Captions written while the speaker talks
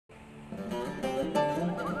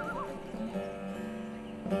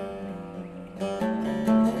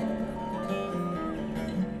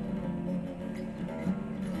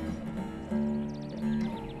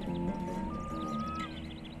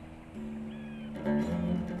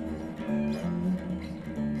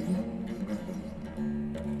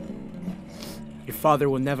Your father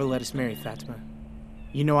will never let us marry, Fatima.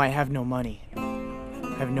 You know I have no money.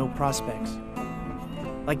 I have no prospects.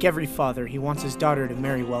 Like every father, he wants his daughter to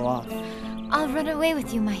marry well off. I'll run away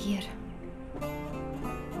with you, Mahir.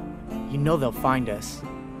 You know they'll find us,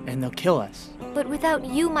 and they'll kill us. But without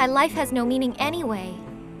you, my life has no meaning anyway.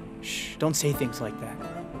 Shh, don't say things like that.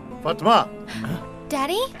 Fatima! Huh?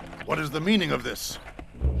 Daddy? What is the meaning of this?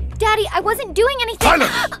 Daddy, I wasn't doing anything.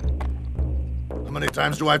 Silence! How many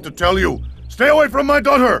times do I have to tell you? Stay away from my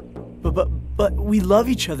daughter! But we love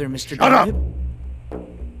each other, Mr. Shut up! Ghalib.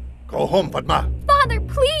 Go home, Fatma. Father,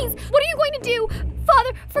 please! What are you going to do?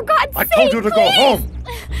 Father, for God's sake, I told you to go home!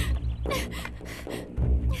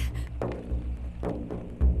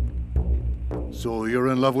 So you're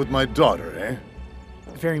in love with my daughter, eh?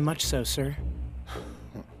 Very much so, sir.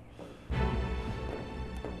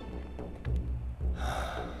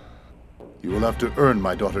 You will have to earn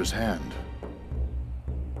my daughter's hand.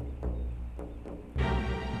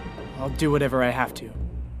 I'll do whatever I have to.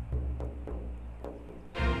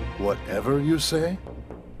 Whatever you say?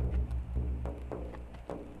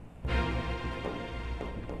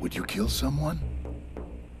 Would you kill someone?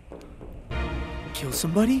 Kill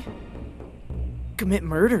somebody? Commit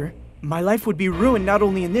murder? My life would be ruined not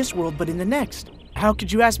only in this world, but in the next. How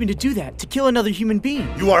could you ask me to do that? To kill another human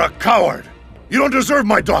being? You are a coward! You don't deserve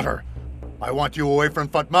my daughter! I want you away from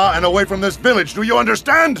Fatma and away from this village, do you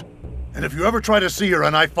understand? And if you ever try to see her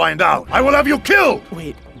and I find out, I will have you killed!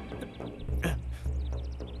 Wait.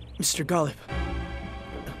 Mr. Ghalib.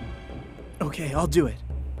 Okay, I'll do it.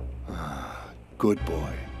 Good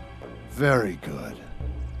boy. Very good.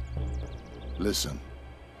 Listen,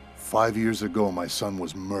 5 years ago my son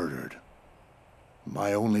was murdered.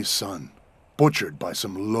 My only son, butchered by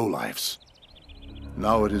some lowlifes.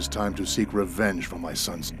 Now it is time to seek revenge for my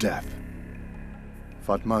son's death.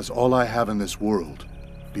 Fatma's all I have in this world.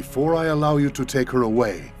 Before I allow you to take her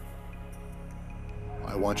away,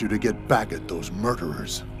 I want you to get back at those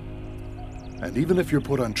murderers. And even if you're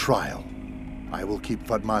put on trial, I will keep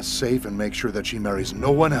Fatma safe and make sure that she marries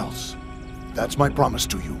no one else. That's my promise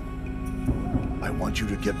to you. I want you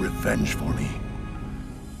to get revenge for me.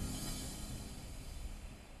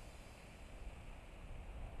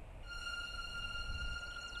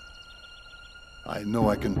 I know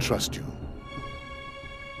I can trust you.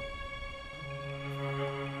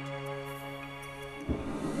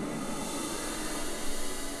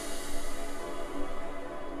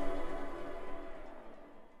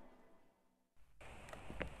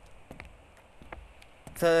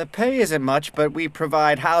 The pay isn't much, but we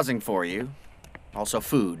provide housing for you. Also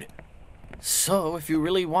food. So, if you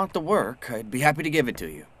really want the work, I'd be happy to give it to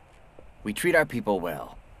you. We treat our people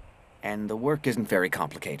well. And the work isn't very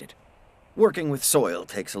complicated. Working with soil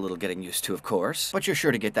takes a little getting used to, of course, but you're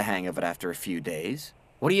sure to get the hang of it after a few days.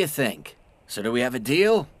 What do you think? So do we have a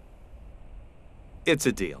deal? It's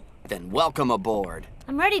a deal. Then welcome aboard.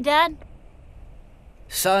 I'm ready, Dad.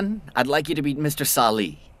 Son, I'd like you to meet Mr.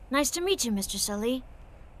 Salih. Nice to meet you, Mr. Salih.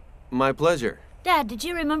 My pleasure. Dad, did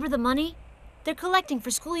you remember the money? They're collecting for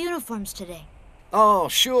school uniforms today. Oh,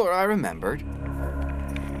 sure, I remembered.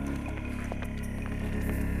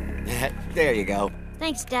 There you go.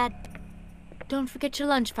 Thanks, Dad. Don't forget your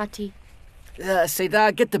lunch, Fatih.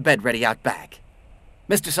 Seda, get the bed ready out back.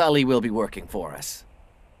 Mr. Salih will be working for us.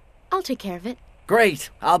 I'll take care of it. Great.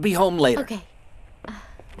 I'll be home later. Okay.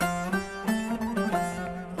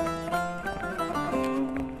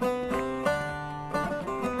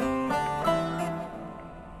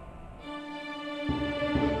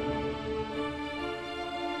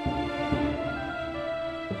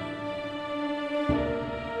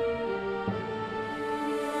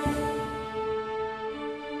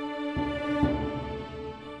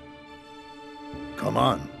 Come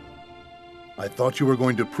on. I thought you were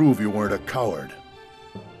going to prove you weren't a coward.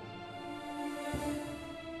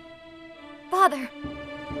 Father!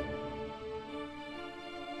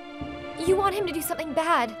 You want him to do something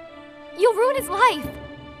bad. You'll ruin his life.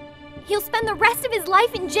 He'll spend the rest of his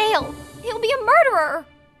life in jail. He'll be a murderer.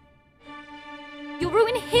 You'll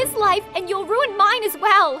ruin his life and you'll ruin mine as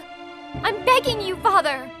well. I'm begging you,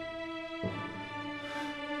 Father.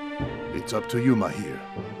 It's up to you, Mahir.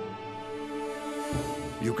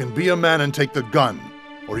 You can be a man and take the gun,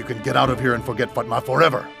 or you can get out of here and forget Fatma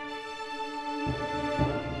forever.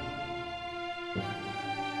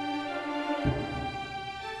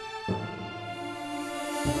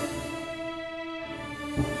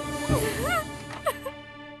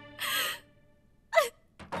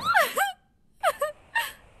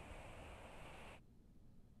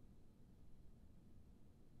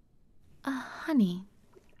 Honey,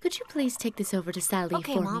 could you please take this over to Salih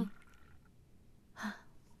Okay, for Mom. me?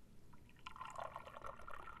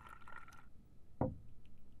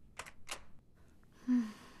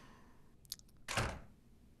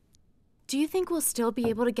 think we'll still be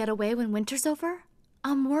able to get away when winter's over?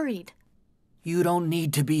 I'm worried. You don't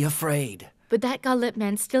need to be afraid. But that Galip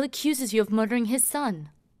man still accuses you of murdering his son.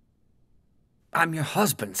 I'm your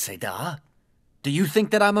husband, Seda. Do you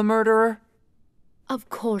think that I'm a murderer? Of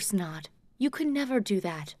course not. You could never do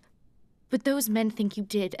that. But those men think you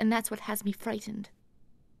did, and that's what has me frightened.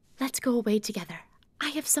 Let's go away together. I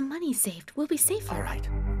have some money saved. We'll be safer. All right.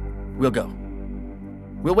 We'll go.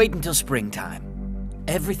 We'll wait until springtime.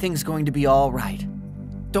 Everything's going to be all right.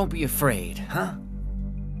 Don't be afraid, huh?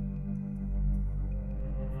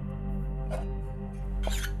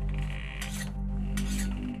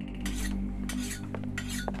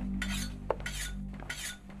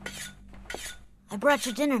 I brought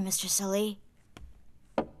your dinner, Mr. Salih.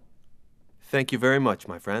 Thank you very much,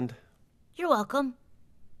 my friend. You're welcome.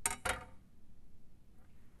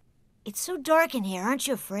 It's so dark in here, aren't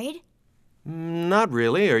you afraid? Not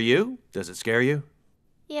really, are you? Does it scare you?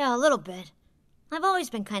 Yeah, a little bit. I've always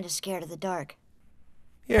been kind of scared of the dark.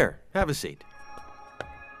 Here, have a seat.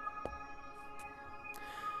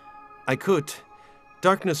 Aikut,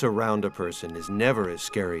 darkness around a person is never as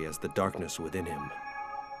scary as the darkness within him.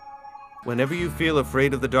 Whenever you feel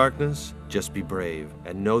afraid of the darkness, just be brave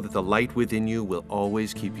and know that the light within you will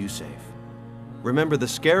always keep you safe. Remember, the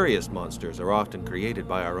scariest monsters are often created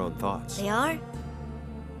by our own thoughts. They are?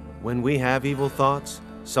 When we have evil thoughts,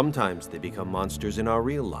 sometimes they become monsters in our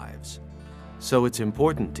real lives. So it's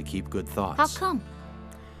important to keep good thoughts. How come?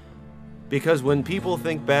 Because when people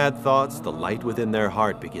think bad thoughts, the light within their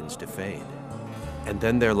heart begins to fade. And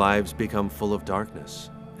then their lives become full of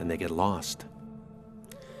darkness, and they get lost.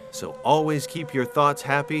 So always keep your thoughts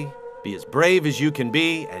happy, be as brave as you can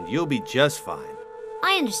be, and you'll be just fine.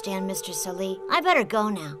 I understand, Mr. Salih. I better go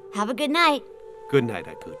now. Have a good night. Good night,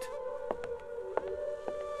 Aikut.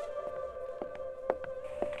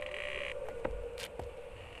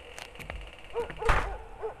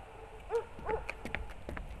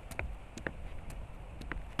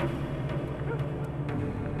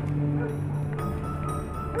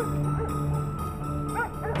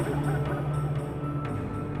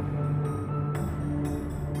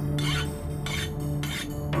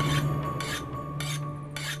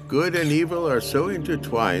 Good and evil are so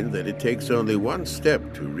intertwined that it takes only one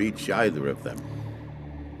step to reach either of them.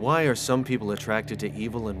 Why are some people attracted to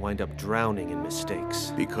evil and wind up drowning in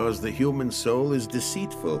mistakes? Because the human soul is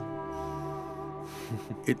deceitful.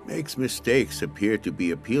 It makes mistakes appear to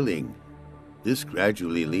be appealing. This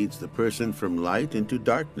gradually leads the person from light into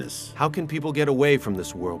darkness. How can people get away from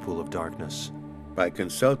this whirlpool of darkness? By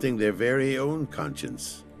consulting their very own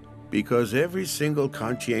conscience. Because every single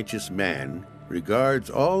conscientious man regards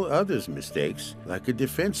all others' mistakes like a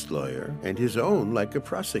defense lawyer and his own like a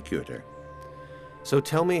prosecutor. So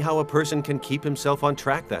tell me how a person can keep himself on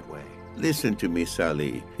track that way. Listen to me,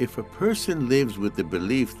 Salih. If a person lives with the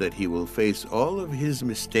belief that he will face all of his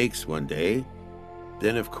mistakes one day,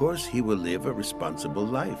 then of course he will live a responsible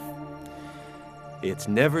life. It's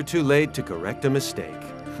never too late to correct a mistake.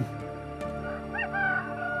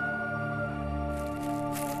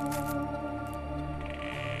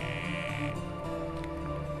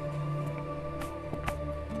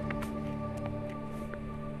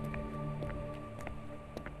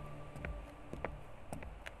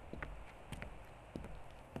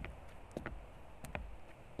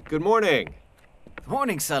 Good morning. Good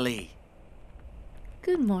morning, Salih.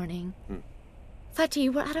 Good morning.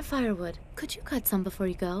 Fatih, we're out of firewood. Could you cut some before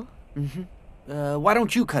you go? Why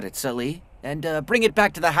don't you cut it, Salih? And bring it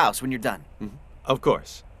back to the house when you're done. Of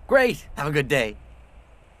course. Great. Have a good day.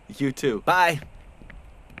 You too. Bye.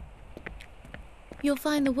 You'll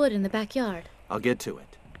find the wood in the backyard. I'll get to it.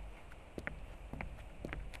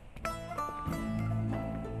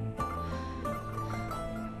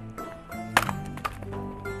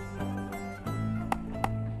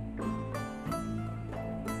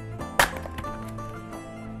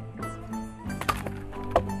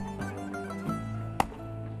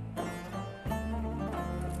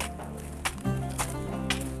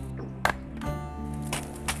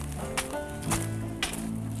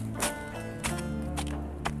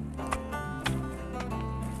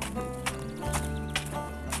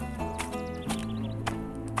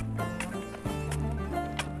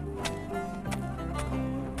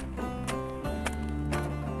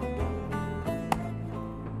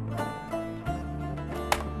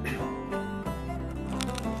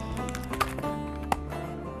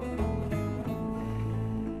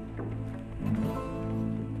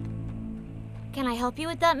 Can I help you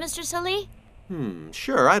with that, Mr. Salih?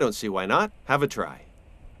 Sure, I don't see why not. Have a try.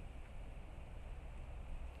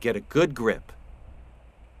 Get a good grip.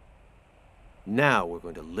 Now we're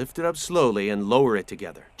going to lift it up slowly and lower it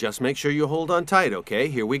together. Just make sure you hold on tight, okay?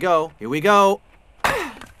 Here we go. Here we go.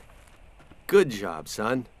 Good job,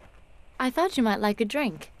 son. I thought you might like a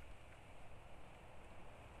drink.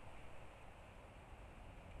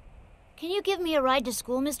 Can you give me a ride to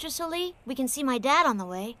school, Mr. Salih? We can see my dad on the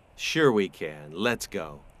way. Sure we can. Let's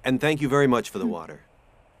go. And thank you very much for the water.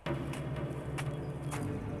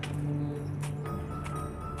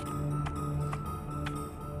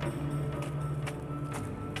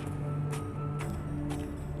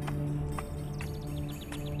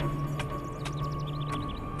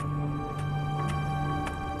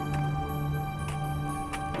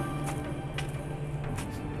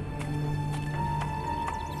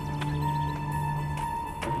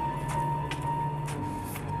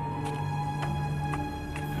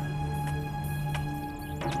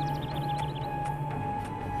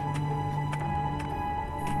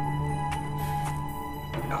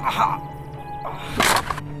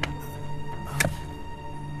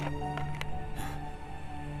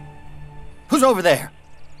 Who's over there?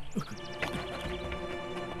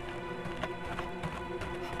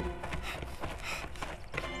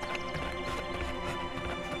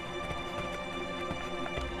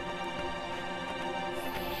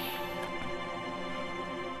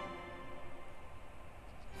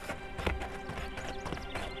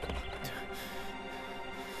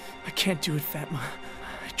 I can't do it, Fatma.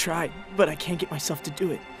 I tried, but I can't get myself to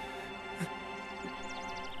do it.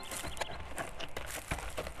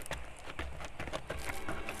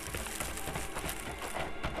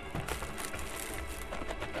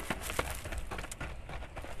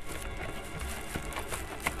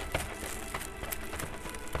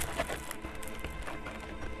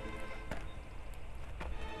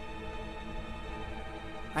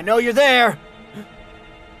 I know you're there.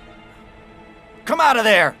 Come out of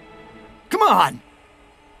there. Come on.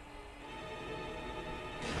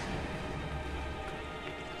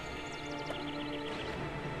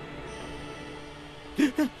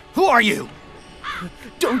 Who are you?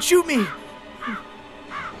 Don't shoot me!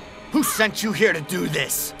 Who sent you here to do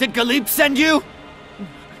this? Did Galip send you?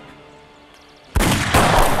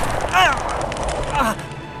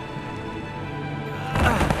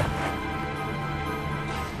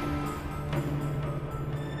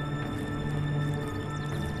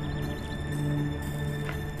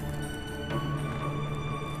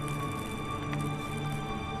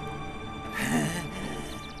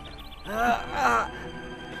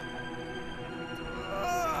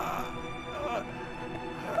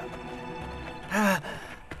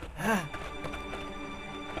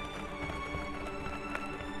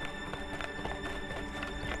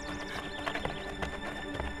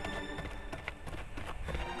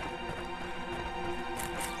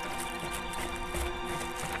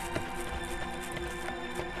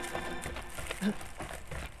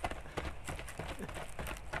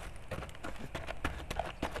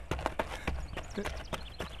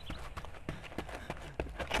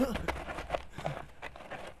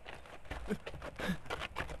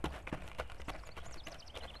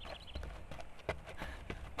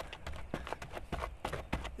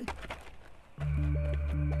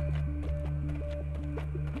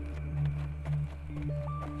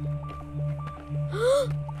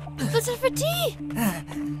 Mr. Fatih!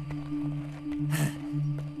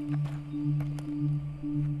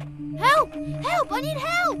 Help! Help! I need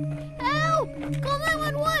help! Help! Call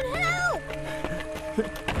 911! Help!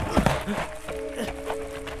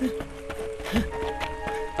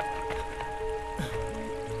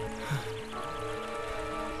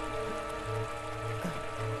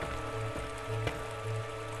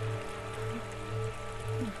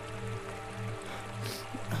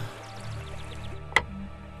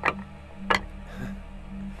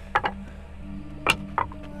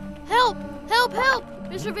 Help! Help! Help!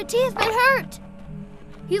 Mr. Fatih's been hurt!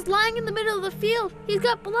 He's lying in the middle of the field. He's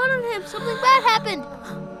got blood on him. Something bad happened.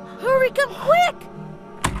 Hurry, come quick!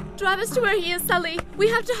 Drive us to where he is, Salih. We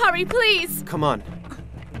have to hurry, please. Come on.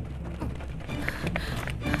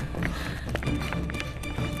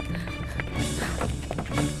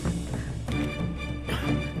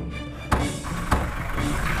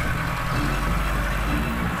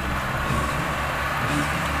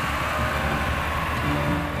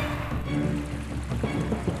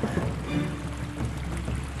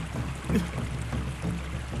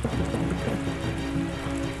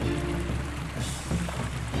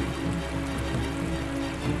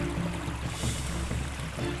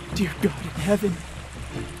 Dear God in heaven,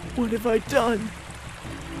 what have I done?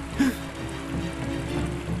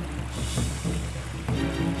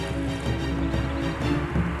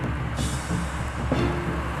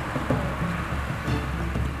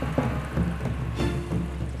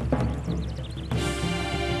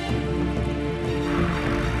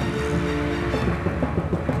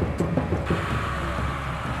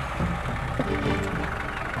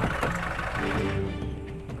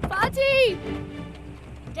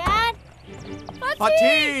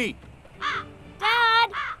 Fatih!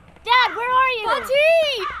 Dad! Dad, where are you?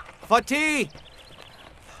 Fatih! Fatih!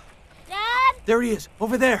 Dad! There he is,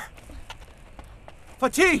 over there.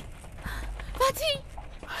 Fatih! Fatih!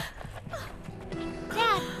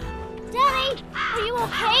 Dad! Daddy! Are you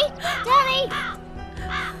okay? Daddy!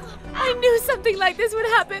 I knew something like this would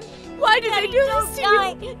happen. Why did they do this to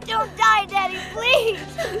you? Don't die, Daddy, please!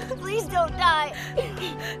 Please don't die!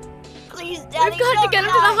 Please, Daddy, We've got to get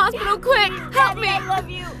him to the hospital quick! Help Daddy, me! I love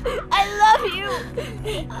you! I love you!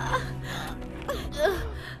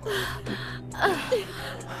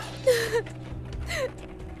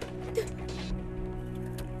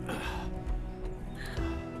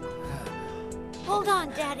 Hold on,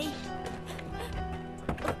 Daddy.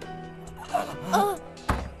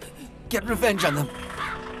 Get revenge on them.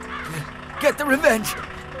 Get the revenge.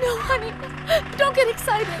 No, honey. Don't get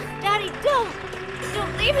excited. Daddy, don't!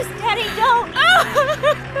 Don't leave us, Daddy, don't!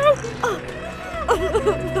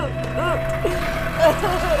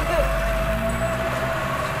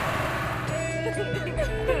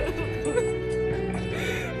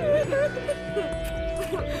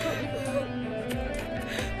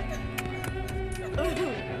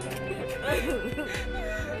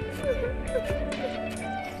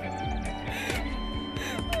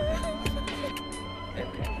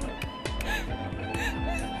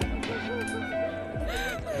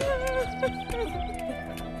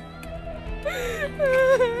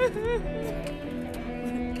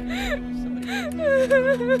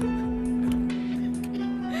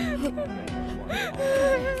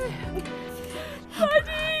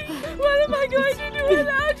 Honey, what am I going to do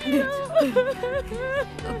without you?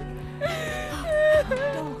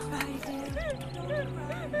 Don't cry, dear.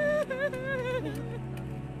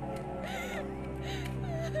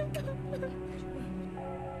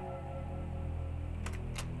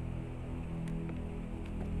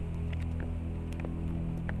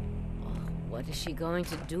 What is she going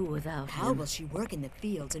to do without him? How will she work in the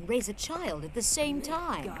fields and raise a child at the same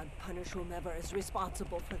time? God punish whomever is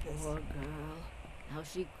responsible for this. Poor girl. How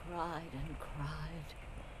she cried and cried.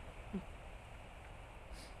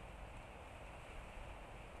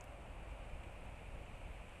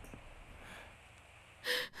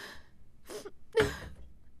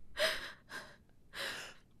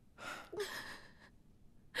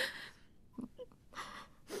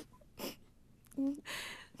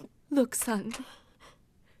 Look, son.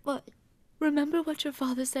 What? Remember what your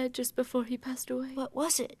father said just before he passed away? What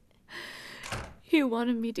was it? He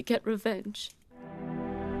wanted me to get revenge.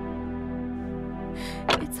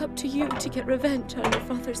 It's up to you to get revenge on your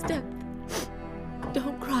father's death.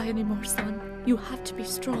 Don't cry anymore, son. You have to be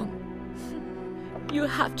strong. You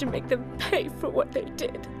have to make them pay for what they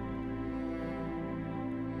did.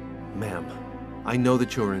 Ma'am, I know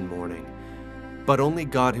that you're in mourning, but only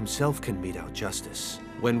God himself can mete out justice.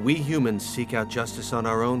 When we humans seek out justice on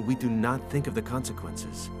our own, we do not think of the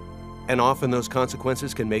consequences. And often those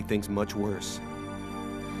consequences can make things much worse.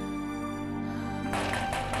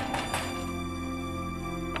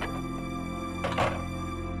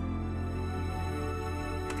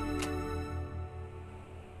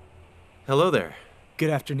 Hello there.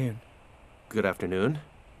 Good afternoon. Good afternoon.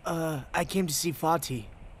 I came to see Fatih,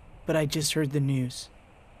 but I just heard the news.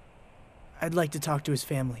 I'd like to talk to his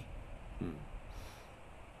family.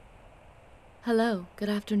 Hello, good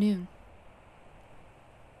afternoon.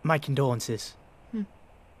 My condolences.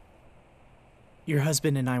 Your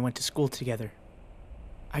husband and I went to school together.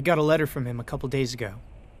 I got a letter from him a couple days ago.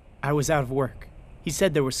 I was out of work. He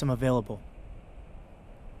said there were some available.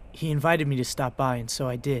 He invited me to stop by, and so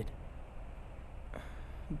I did.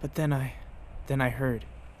 But then I heard.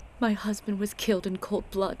 My husband was killed in cold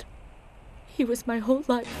blood. He was my whole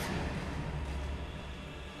life.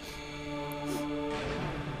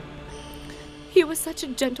 He was such a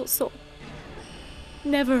gentle soul.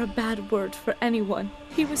 Never a bad word for anyone.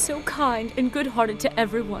 He was so kind and good-hearted to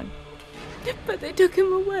everyone. But they took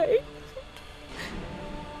him away.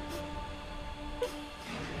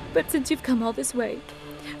 But since you've come all this way,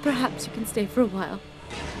 perhaps you can stay for a while.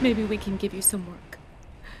 Maybe we can give you some work.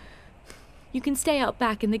 You can stay out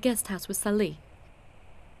back in the guest house with Salih.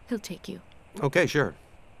 He'll take you. Okay, sure.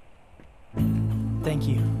 Thank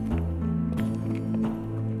you.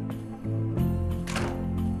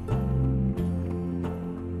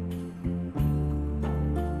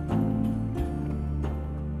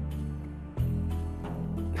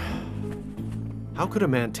 How could a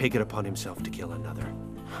man take it upon himself to kill another?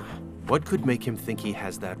 What could make him think he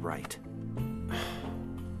has that right?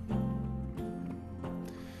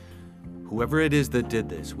 Whoever it is that did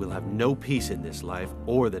this will have no peace in this life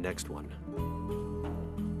or the next one.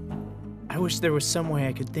 I wish there was some way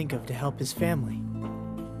I could think of to help his family.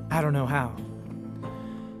 I don't know how.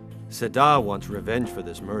 Sada wants revenge for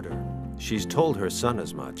this murder. She's told her son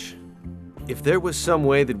as much. If there was some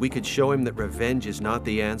way that we could show him that revenge is not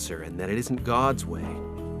the answer and that it isn't God's way,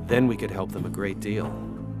 then we could help them a great deal.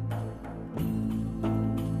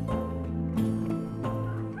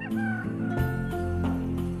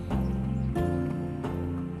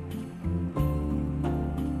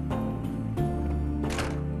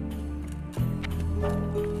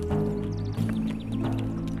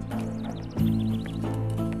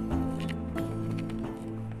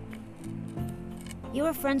 You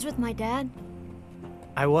were friends with my dad?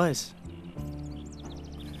 I was.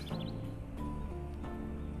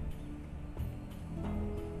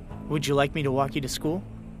 Would you like me to walk you to school?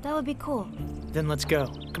 That would be cool. Then let's go.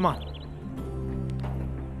 Come on.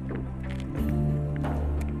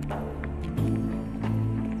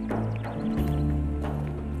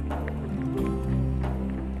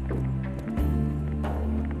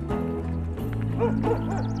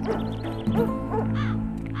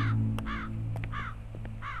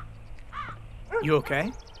 You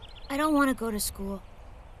okay? I don't want to go to school.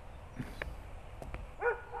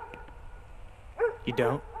 You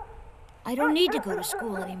don't? I don't need to go to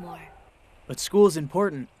school anymore. But school is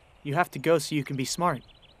important. You have to go so you can be smart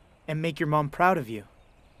and make your mom proud of you.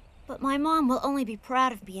 But my mom will only be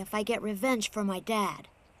proud of me if I get revenge for my dad.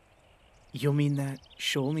 You'll mean that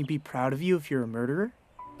she'll only be proud of you if you're a murderer?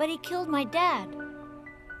 But he killed my dad.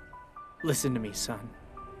 Listen to me, son.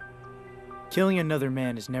 Killing another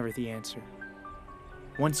man is never the answer.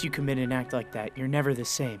 Once you commit an act like that, you're never the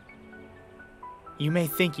same. You may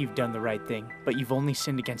think you've done the right thing, but you've only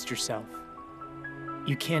sinned against yourself.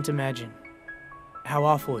 You can't imagine how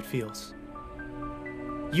awful it feels.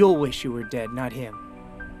 You'll wish you were dead, not him.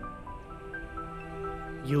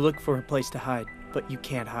 You look for a place to hide, but you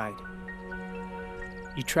can't hide.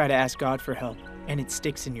 You try to ask God for help, and it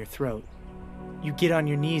sticks in your throat. You get on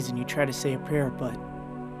your knees and you try to say a prayer, but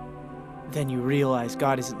then you realize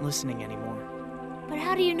God isn't listening anymore. But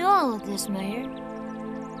how do you know all of this, Mayor?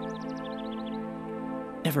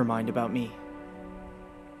 Never mind about me.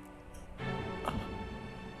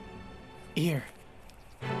 Here,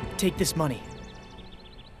 take this money.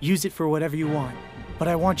 Use it for whatever you want, but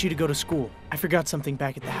I want you to go to school. I forgot something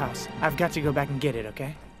back at the house. I've got to go back and get it,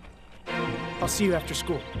 okay? I'll see you after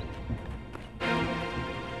school.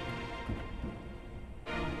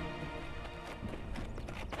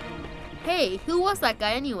 Hey, who was that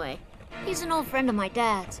guy anyway? He's an old friend of my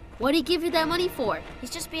dad's. What'd he give you that money for?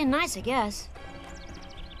 He's just being nice, I guess.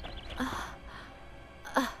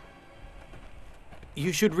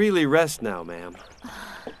 You should really rest now, ma'am.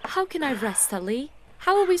 How can I rest, Salih?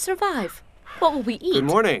 How will we survive? What will we eat? Good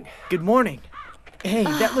morning. Good morning. Hey,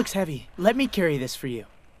 that looks heavy. Let me carry this for you.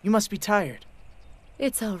 You must be tired.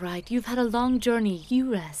 It's all right. You've had a long journey.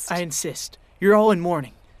 You rest. I insist. You're all in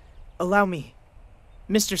mourning. Allow me.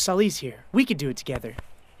 Mr. Salih's here. We could do it together.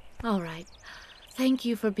 All right. Thank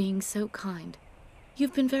you for being so kind.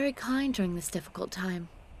 You've been very kind during this difficult time.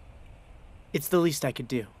 It's the least I could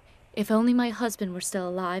do. If only my husband were still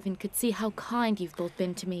alive and could see how kind you've both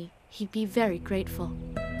been to me, he'd be very grateful.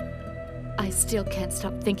 I still can't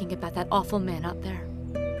stop thinking about that awful man out there.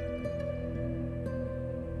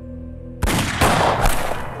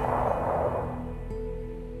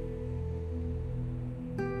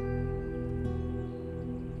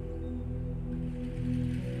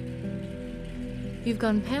 You've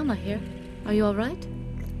gone pale, Mahir. Are you all right?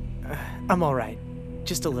 I'm all right.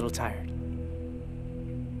 Just a little tired.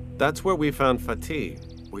 That's where we found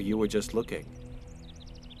Fatih, where you were just looking.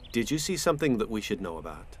 Did you see something that we should know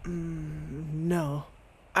about? No.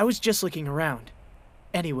 I was just looking around.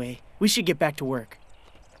 Anyway, we should get back to work.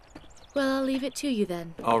 Well, I'll leave it to you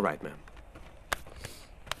then. All right, ma'am.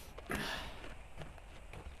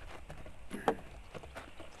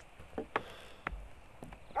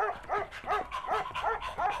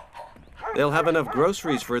 They'll have enough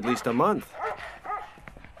groceries for at least a month.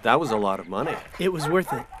 That was a lot of money. It was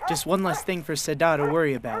worth it. Just one less thing for Sada to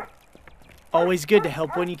worry about. Always good to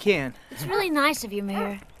help when you can. It's really nice of you,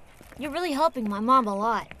 Mahir. You're really helping my mom a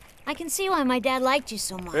lot. I can see why my dad liked you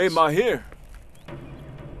so much. Hey, Mahir.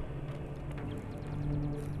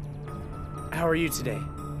 How are you today?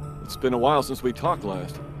 It's been a while since we talked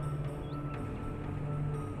last.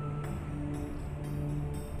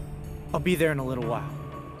 I'll be there in a little while.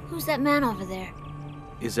 Who's that man over there?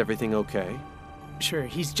 Is everything okay? Sure,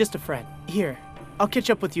 he's just a friend. Here, I'll catch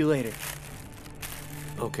up with you later.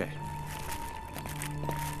 Okay.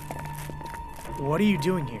 What are you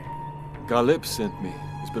doing here? Galip sent me.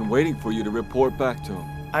 He's been waiting for you to report back to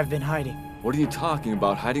him. I've been hiding. What are you talking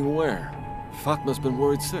about? Hiding where? Fatma's been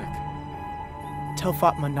worried sick. Tell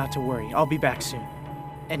Fatma not to worry. I'll be back soon.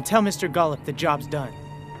 And tell Mr. Gollop the job's done.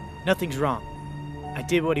 Nothing's wrong. I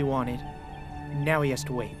did what he wanted. Now he has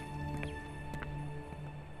to wait.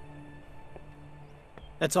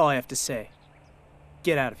 That's all I have to say.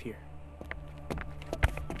 Get out of here.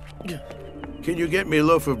 Can you get me a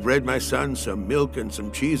loaf of bread, my son, some milk and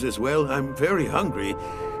some cheese as well? I'm very hungry.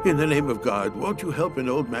 In the name of God, won't you help an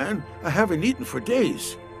old man? I haven't eaten for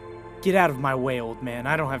days. Get out of my way, old man.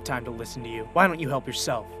 I don't have time to listen to you. Why don't you help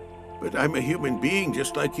yourself? But I'm a human being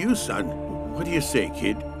just like you, son. What do you say,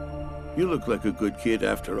 kid? You look like a good kid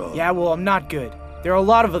after all. Yeah, well, I'm not good. There are a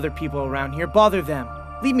lot of other people around here. Bother them.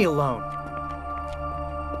 Leave me alone.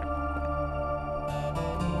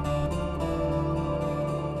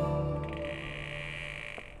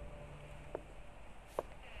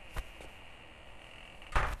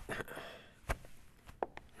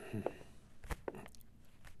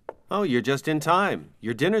 Oh, you're just in time.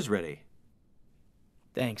 Your dinner's ready.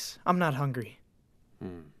 Thanks. I'm not hungry.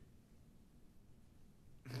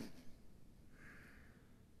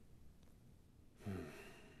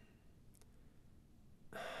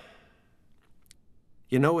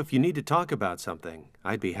 You know, if you need to talk about something,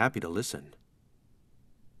 I'd be happy to listen.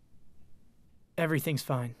 Everything's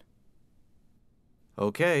fine.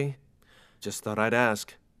 Okay. Just thought I'd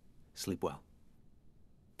ask. Sleep well.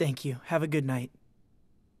 Thank you. Have a good night.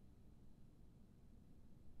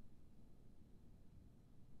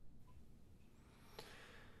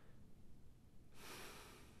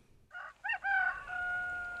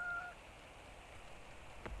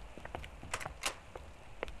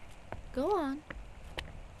 Go on.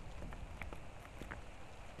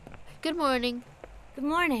 Good morning. Good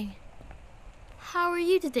morning. How are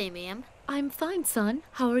you today, ma'am? I'm fine, son.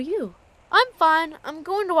 How are you? I'm fine. I'm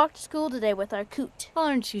going to walk to school today with our coot.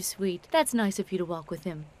 Aren't you sweet? That's nice of you to walk with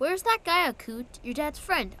him. Where's that guy, a coot? Your dad's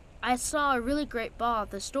friend. I saw a really great ball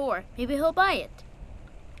at the store. Maybe he'll buy it.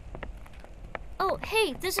 Oh,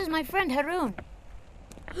 hey, this is my friend Haroon.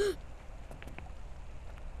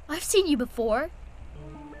 I've seen you before.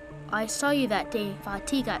 I saw you that day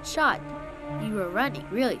Fatih got shot. You were running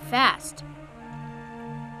really fast.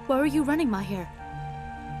 Where are you running, Mahir?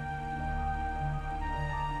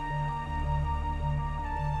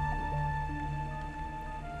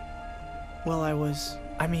 Well, I was...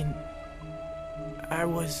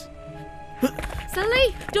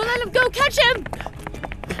 Salih! Don't let him go! Catch him!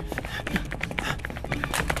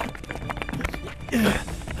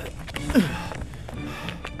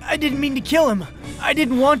 I didn't mean to kill him. I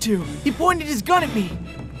didn't want to. He pointed his gun at me.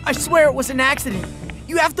 I swear it was an accident.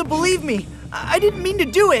 You have to believe me. I didn't mean to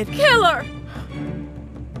do it. Killer!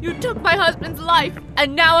 You took my husband's life,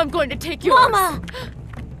 and now I'm going to take yours. Mama!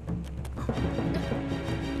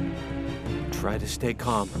 Try to stay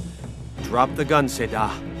calm. Drop the gun,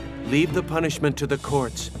 Seda. Leave the punishment to the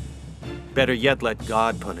courts. Better yet, let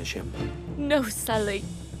God punish him. No, Salih.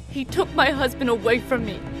 He took my husband away from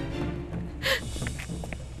me.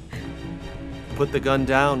 Put the gun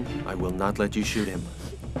down. I will not let you shoot him.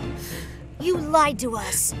 You lied to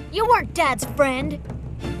us. You weren't Dad's friend.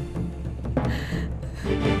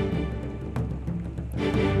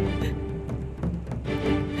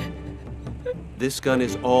 This gun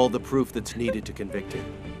is all the proof that's needed to convict him.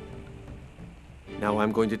 Now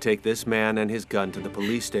I'm going to take this man and his gun to the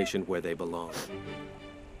police station where they belong.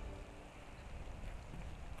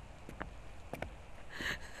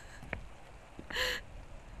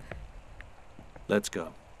 Let's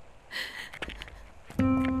go.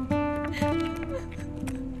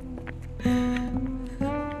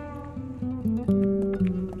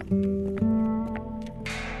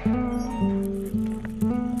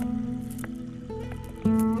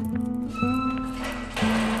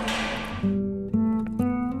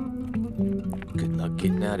 Good luck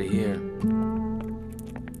getting out of here.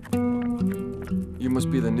 You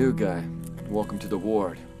must be the new guy. Welcome to the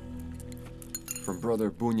ward. From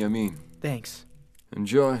Brother Bunyamin. Thanks.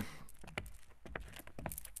 Enjoy.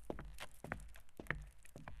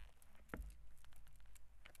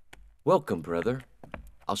 Welcome, brother.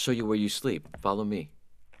 I'll show you where you sleep. Follow me.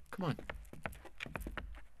 Come on.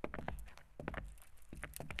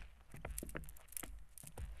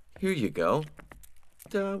 Here you go.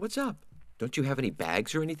 What's up? Don't you have any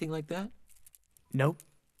bags or anything like that? Nope.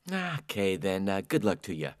 Okay, then, good luck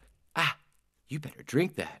to you. You better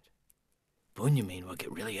drink that. Bunyamin will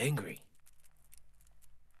get really angry.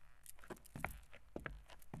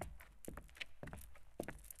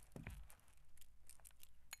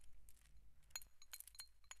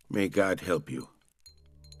 May God help you.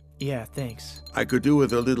 Yeah, thanks. I could do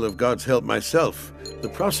with a little of God's help myself. The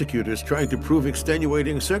prosecutor's trying to prove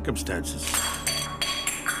extenuating circumstances.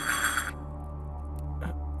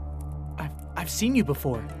 seen you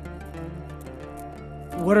before.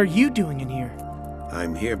 What are you doing in here?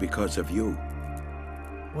 I'm here because of you.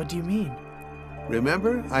 What do you mean?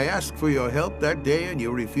 Remember, I asked for your help that day and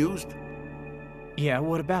you refused? Yeah,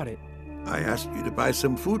 what about it? I asked you to buy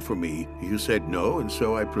some food for me. You said no, and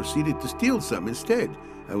so I proceeded to steal some instead.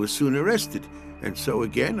 I was soon arrested, and so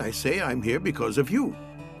again I say I'm here because of you.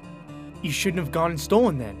 You shouldn't have gone and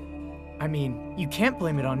stolen then. I mean, you can't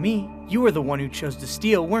blame it on me. You were the one who chose to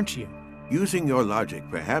steal, weren't you? Using your logic,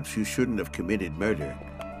 perhaps you shouldn't have committed murder.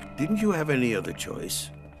 Didn't you have any other choice?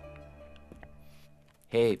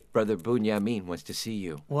 Hey, Brother Bunyamin wants to see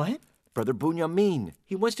you. What? Brother Bunyamin,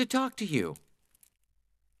 he wants to talk to you.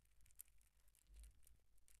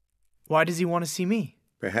 Why does he want to see me?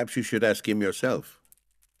 Perhaps you should ask him yourself.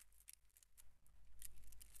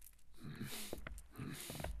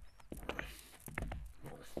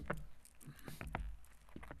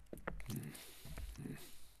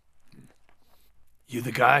 You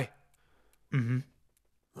the guy? Mm-hmm.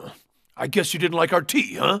 I guess you didn't like our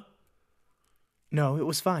tea, huh? No, it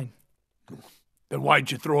was fine. Then why'd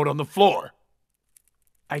you throw it on the floor?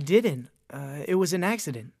 I didn't. It was an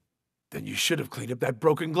accident. Then you should have cleaned up that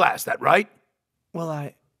broken glass, that right? Well,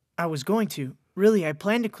 I was going to. Really, I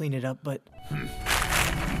planned to clean it up, but...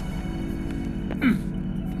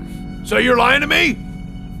 So you're lying to me?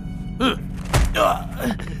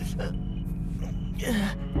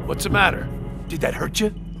 What's the matter? Did that hurt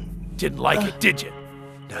you? Didn't like it, did you?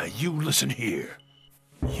 Now you listen here.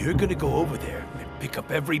 You're gonna go over there and pick up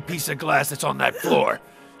every piece of glass that's on that floor.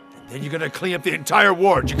 And then you're gonna clean up the entire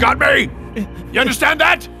ward. You got me? You understand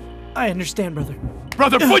that? I understand, brother.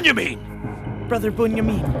 Brother Bunyamin! Brother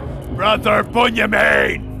Bunyamin. Brother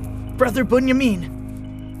Bunyamin! Brother Bunyamin.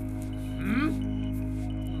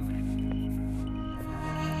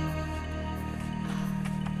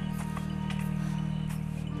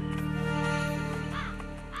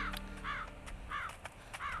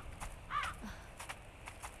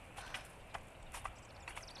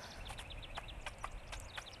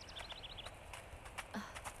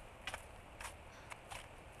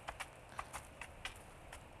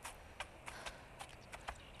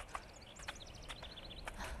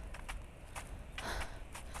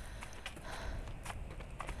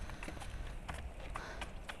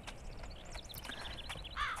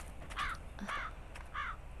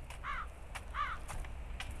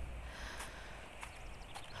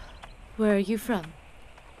 Where are you from?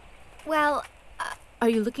 Well, Are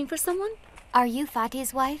you looking for someone? are you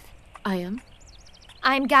Fatih's wife? I am.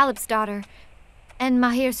 I'm Galip's daughter, and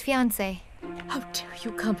Mahir's fiancé. How dare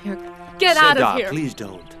you come here? Get out of here! Please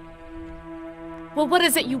don't. Well, what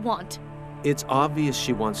is it you want? It's obvious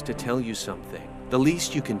she wants to tell you something. The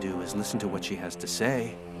least you can do is listen to what she has to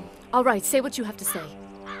say. All right, say what you have to say.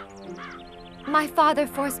 My father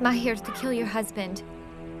forced Mahir to kill your husband.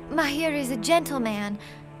 Mahir is a gentleman.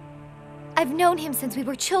 I've known him since we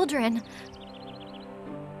were children.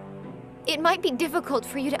 It might be difficult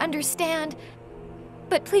for you to understand,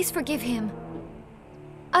 but please forgive him.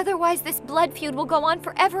 Otherwise, this blood feud will go on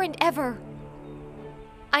forever and ever.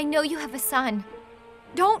 I know you have a son.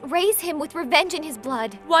 Don't raise him with revenge in his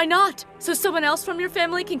blood. Why not? So someone else from your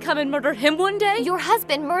family can come and murder him one day? Your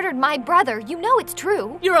husband murdered my brother. You know it's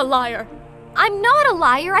true. You're a liar. I'm not a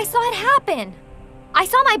liar. I saw it happen. I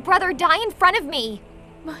saw my brother die in front of me.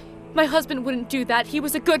 My husband wouldn't do that. He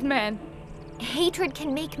was a good man. Hatred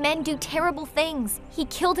can make men do terrible things. He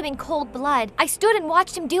killed him in cold blood. I stood and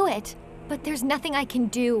watched him do it. But there's nothing I can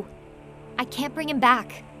do. I can't bring him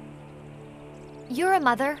back. You're a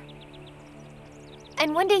mother.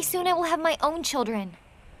 And one day soon I will have my own children.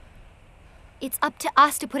 It's up to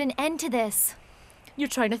us to put an end to this. You're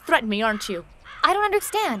trying to threaten me, aren't you? I don't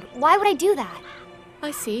understand. Why would I do that?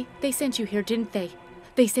 I see. They sent you here, didn't they?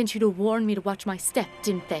 They sent you to warn me to watch my step,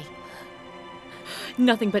 didn't they?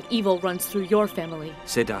 Nothing but evil runs through your family.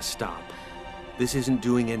 Seda, stop. This isn't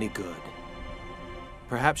doing any good.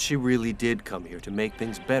 Perhaps she really did come here to make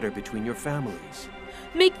things better between your families.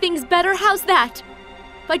 Make things better? How's that?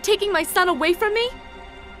 By taking my son away from me?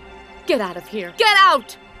 Get out of here. Get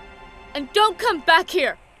out! And don't come back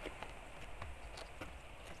here!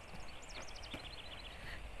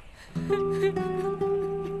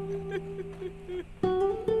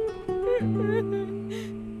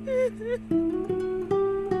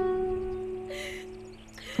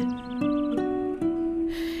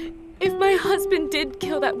 If my husband did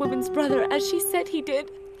kill that woman's brother, as she said he did,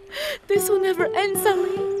 this will never end,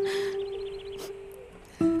 Salih.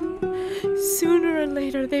 Sooner or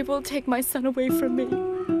later, they will take my son away from me.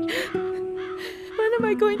 What am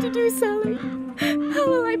I going to do, Salih? How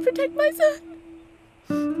will I protect my son?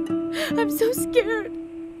 I'm so scared.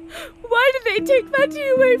 Why Why did they take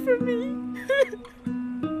Fatih away from me?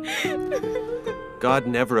 God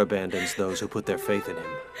never abandons those who put their faith in him.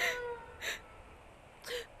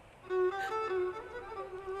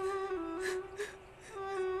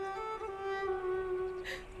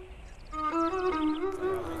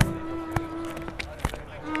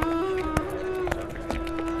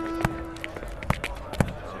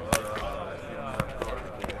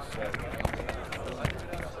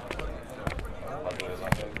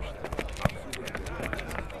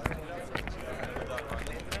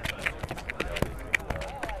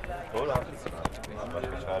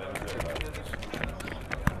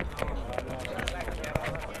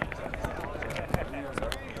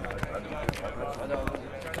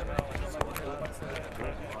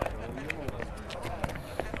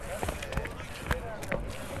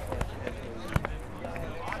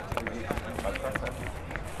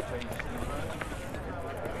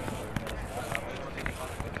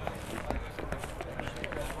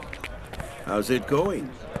 How's it going?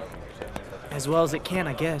 As well as it can,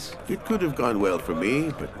 I guess. It could have gone well for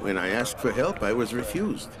me, but when I asked for help, I was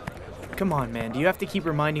refused. Come on, man. Do you have to keep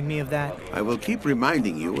reminding me of that? I will keep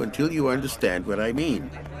reminding you until you understand what I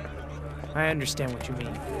mean. I understand what you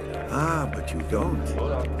mean. Ah, but you don't.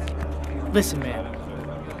 Listen, man.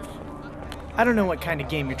 I don't know what kind of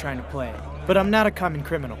game you're trying to play, but I'm not a common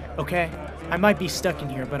criminal, okay? I might be stuck in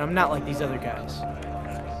here, but I'm not like these other guys.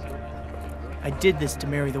 I did this to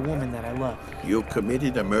marry the woman that I love. You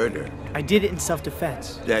committed a murder. I did it in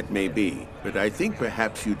self-defense. That may be, but I think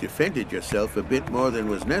perhaps you defended yourself a bit more than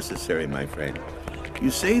was necessary, my friend.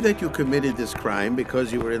 You say that you committed this crime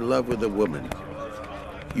because you were in love with a woman.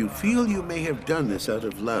 You feel you may have done this out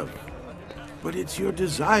of love, but it's your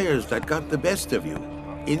desires that got the best of you.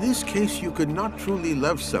 In this case, you could not truly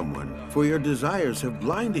love someone, for your desires have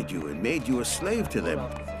blinded you and made you a slave to them.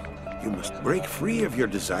 You must break free of your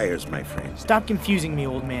desires, my friend. Stop confusing me,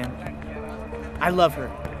 old man. I love her.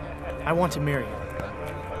 I want to marry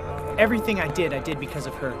her. Everything I did because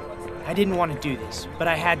of her. I didn't want to do this, but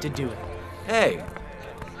I had to do it. Hey,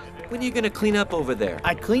 when are you gonna clean up over there?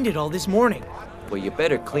 I cleaned it all this morning. Well, you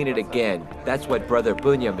better clean it again. That's what Brother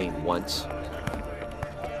Bunyamin wants.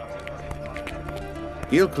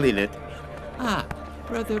 He'll clean it. Ah,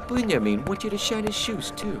 Brother Bunyamin wants you to shine his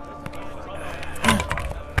shoes, too.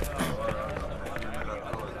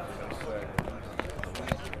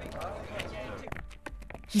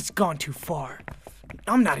 He's gone too far.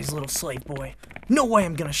 I'm not his little slave boy. No way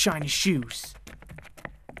I'm gonna shine his shoes.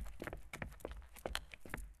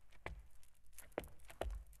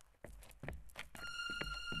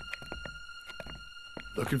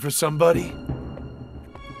 Looking for somebody?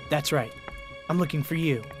 That's right. I'm looking for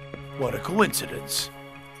you. What a coincidence.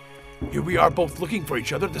 Here we are both looking for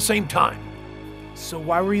each other at the same time. So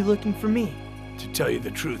why were you looking for me? To tell you the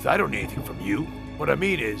truth, I don't need anything from you. What I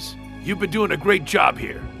mean is, you've been doing a great job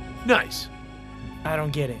here. Nice. I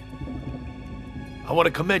don't get it. I want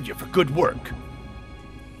to commend you for good work.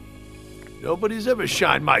 Nobody's ever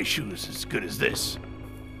shined my shoes as good as this.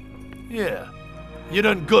 Yeah, you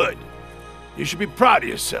done good. You should be proud of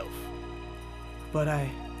yourself. But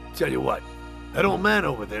Tell you what, that old man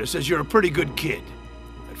over there says you're a pretty good kid.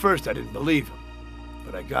 At first I didn't believe him,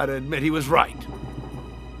 but I gotta admit he was right.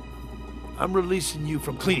 I'm releasing you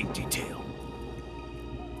from cleaning detail.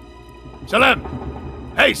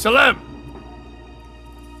 Salem! Hey, Salem!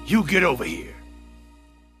 You get over here.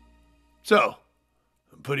 So,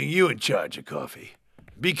 I'm putting you in charge of coffee.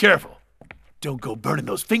 Be careful. Don't go burning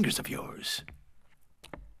those fingers of yours.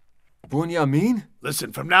 Bunyamin?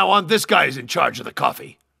 Listen, from now on, this guy is in charge of the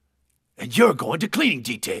coffee. And you're going to cleaning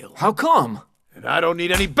detail. How come? And I don't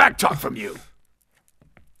need any backtalk from you.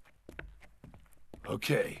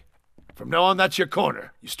 Okay. From now on, that's your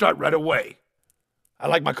corner. You start right away. I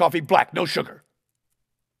like my coffee black, no sugar.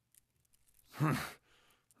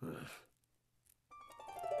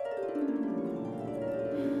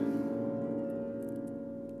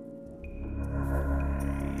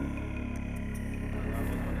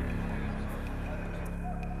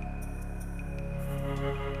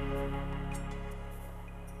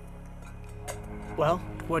 Well,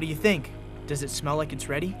 what do you think? Does it smell like it's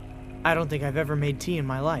ready? I don't think I've ever made tea in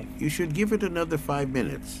my life. You should give it another 5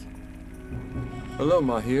 minutes. Hello,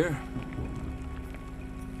 Mahir.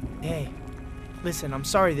 Hey, listen, I'm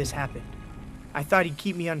sorry this happened. I thought he'd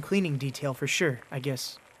keep me on cleaning detail for sure. I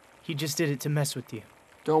guess he just did it to mess with you.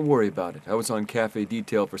 Don't worry about it. I was on cafe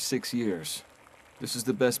detail for 6 years. This is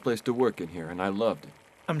the best place to work in here, and I loved it.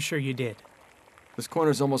 I'm sure you did. This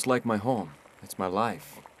corner's almost like my home. It's my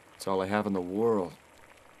life. It's all I have in the world.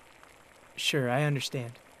 Sure, I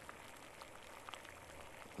understand.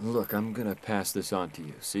 Look, I'm gonna pass this on to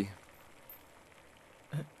you, see?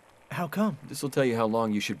 How come? This will tell you how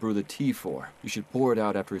long you should brew the tea for. You should pour it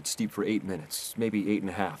out after it's steeped for 8 minutes, maybe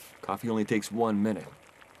 8.5. Coffee only takes 1 minute.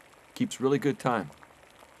 Keeps really good time.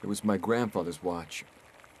 It was my grandfather's watch.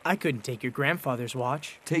 I couldn't take your grandfather's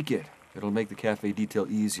watch. Take it. It'll make the cafe detail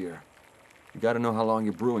easier. You gotta know how long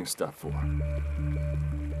you're brewing stuff for.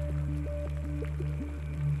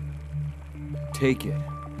 Take it.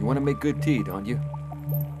 You want to make good tea, don't you?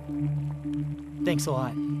 Thanks a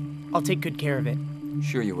lot. I'll take good care of it.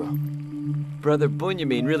 Sure you will. Brother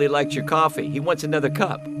Bunyamin really likes your coffee. He wants another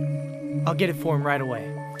cup. I'll get it for him right away.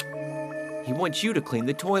 He wants you to clean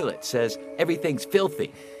the toilet. Says everything's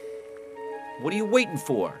filthy. What are you waiting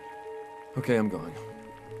for? Okay, I'm going.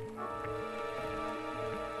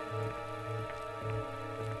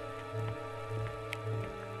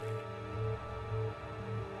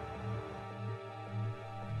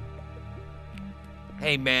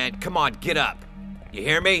 Hey, man, come on, get up. You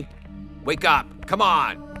hear me? Wake up. Come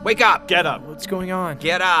on. Wake up. Get up. What's going on?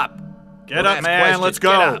 Get up. Get up, man. Let's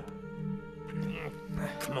go. Get up.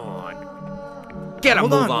 Come on. Get up,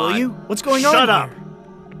 Hold move on, will you? What's going on? Shut up. Here?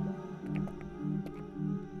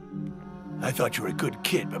 I thought you were a good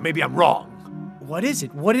kid, but maybe I'm wrong. What is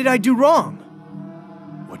it? What did I do wrong?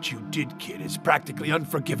 What you did, kid, is practically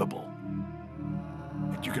unforgivable.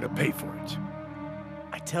 And you're gonna pay for it.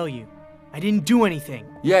 I tell you, I didn't do anything.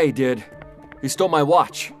 Yeah, he did. He stole my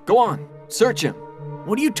watch. Go on, search him.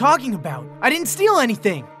 What are you talking about? I didn't steal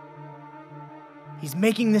anything. He's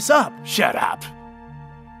making this up. Shut up.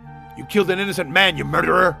 You killed an innocent man, you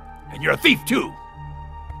murderer. And you're a thief, too.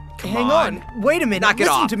 Hang on. Wait a minute. Knock it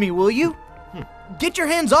Listen off. to me, will you? Get your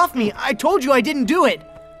hands off me. I told you I didn't do it.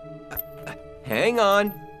 Hang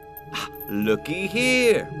on. Looky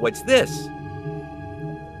here. What's this?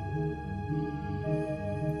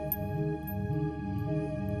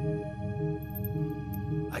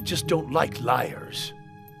 I just don't like liars.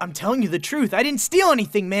 I'm telling you the truth. I didn't steal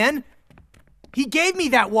anything, man. He gave me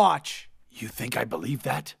that watch. You think I believe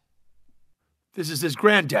that? This is his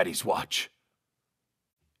granddaddy's watch.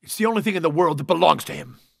 It's the only thing in the world that belongs to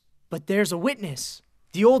him. But there's a witness.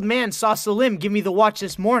 The old man saw Salim give me the watch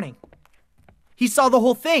this morning. He saw the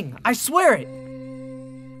whole thing. I swear it.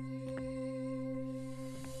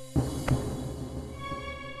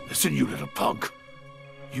 Listen, you little punk.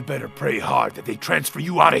 You better pray hard that they transfer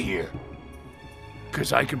you out of here.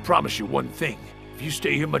 'Cause I can promise you one thing. If you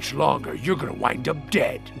stay here much longer, you're gonna wind up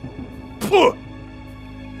dead. Puh!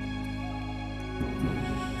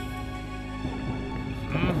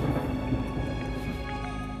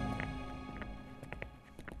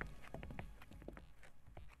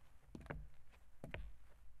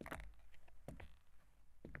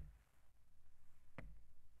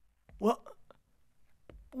 Well,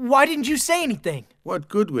 why didn't you say anything? What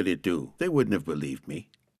good would it do? They wouldn't have believed me.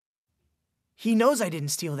 He knows I didn't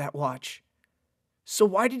steal that watch. So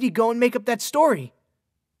why did he go and make up that story?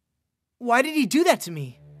 Why did he do that to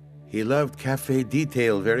me? He loved cafe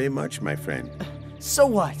detail very much, my friend. So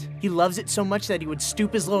what? He loves it so much that he would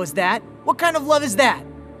stoop as low as that? What kind of love is that?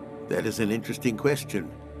 That is an interesting question.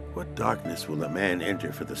 What darkness will a man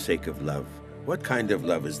enter for the sake of love? What kind of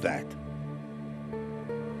love is that?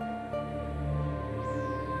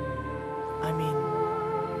 I mean...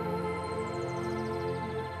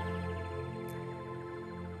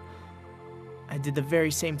 I did the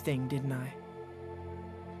very same thing, didn't I?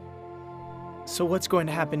 So what's going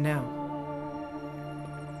to happen now?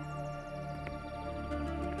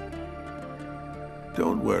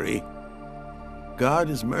 Don't worry. God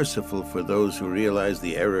is merciful for those who realize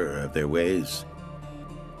the error of their ways.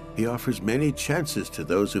 He offers many chances to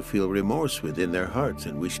those who feel remorse within their hearts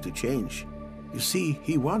and wish to change. You see,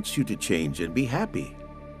 He wants you to change and be happy.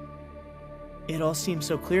 It all seems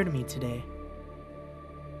so clear to me today.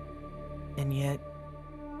 And yet,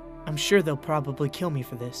 I'm sure they'll probably kill me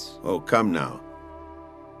for this. Oh, come now.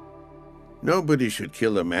 Nobody should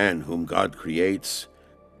kill a man whom God creates.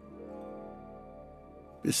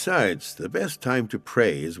 Besides, the best time to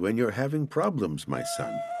pray is when you're having problems, my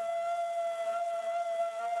son.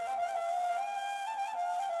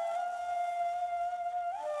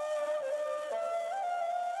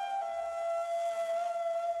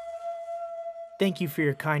 Thank you for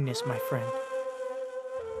your kindness, my friend.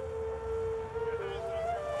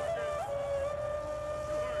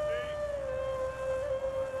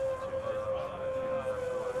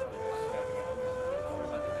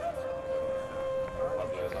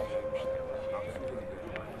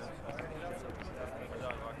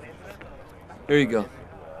 Here you go.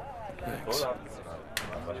 Thanks.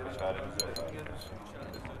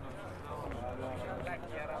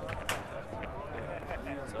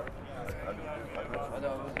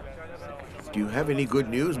 Do you have any good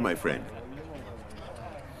news, my friend?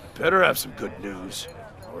 Better have some good news,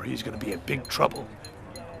 or he's gonna be in big trouble.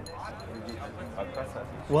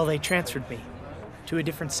 Well, they transferred me to a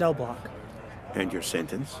different cell block. And your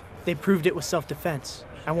sentence? They proved it was self-defense.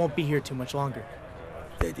 I won't be here too much longer.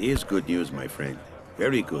 That is good news, my friend.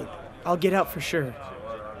 Very good. I'll get out for sure.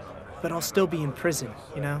 But I'll still be in prison,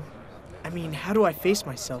 you know? I mean, how do I face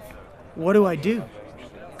myself? What do I do?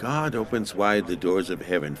 God opens wide the doors of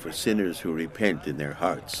heaven for sinners who repent in their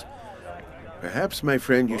hearts. Perhaps, my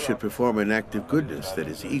friend, you should perform an act of goodness that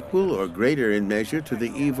is equal or greater in measure to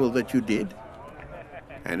the evil that you did.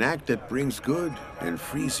 An act that brings good and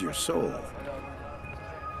frees your soul.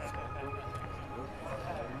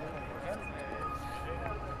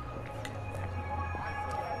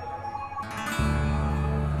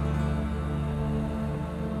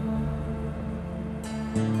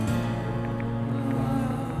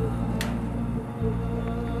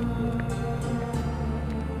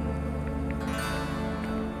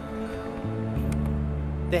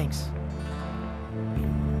 Thanks.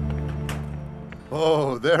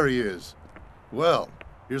 Oh, there he is. Well,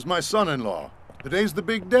 here's my son-in-law. Today's the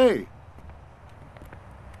big day.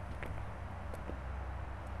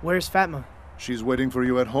 Where's Fatma? She's waiting for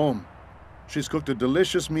you at home. She's cooked a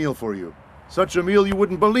delicious meal for you. Such a meal you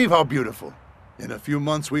wouldn't believe how beautiful. In a few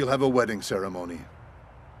months, we'll have a wedding ceremony.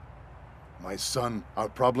 My son, our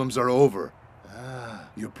problems are over.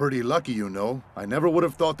 You're pretty lucky, you know. I never would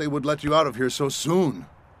have thought they would let you out of here so soon.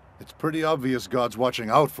 It's pretty obvious God's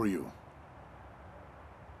watching out for you.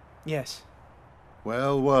 Yes.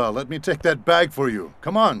 Well, let me take that bag for you.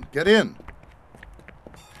 Come on, get in.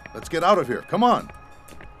 Let's get out of here. Come on.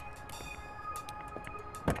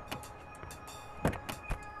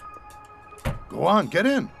 Go on, get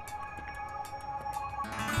in.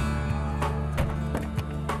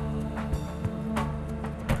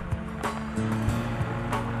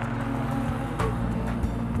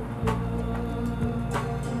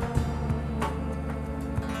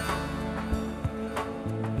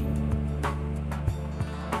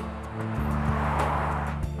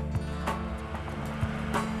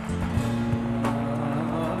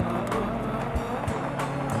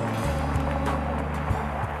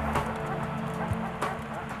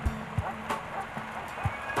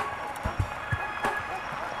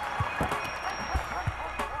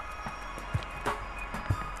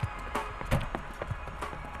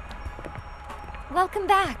 Welcome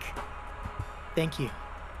back. Thank you.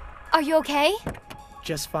 Are you okay?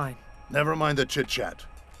 Just fine. Never mind the chit-chat.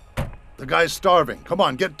 The guy's starving. Come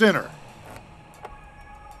on, get dinner.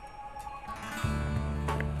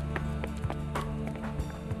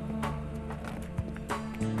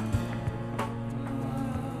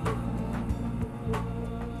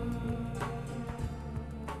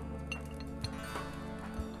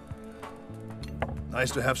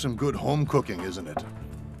 Nice to have some good home cooking, isn't it?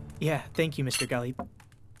 Yeah, thank you, Mr. Ghalib.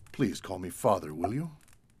 Please call me father, will you?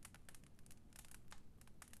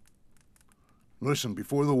 Listen,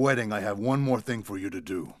 before the wedding, I have one more thing for you to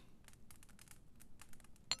do.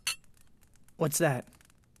 What's that?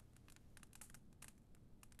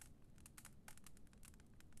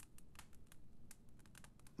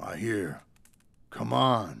 Here. Come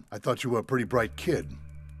on. I thought you were a pretty bright kid.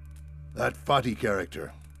 That Fatih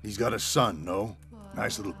character, he's got a son, no?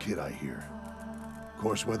 Nice little kid, I hear. Of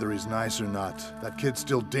course, whether he's nice or not, that kid's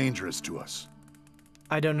still dangerous to us.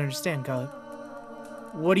 I don't understand, Ghalib.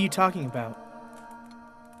 What are you talking about?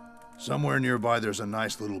 Somewhere nearby there's a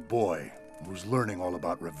nice little boy who's learning all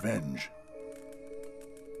about revenge.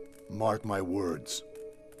 Mark my words.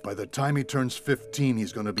 By the time he turns 15,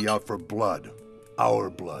 he's going to be out for blood. Our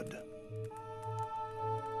blood.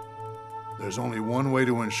 There's only one way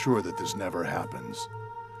to ensure that this never happens.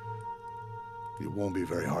 It won't be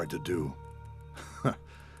very hard to do.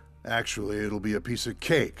 Actually, it'll be a piece of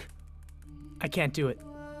cake. I can't do it.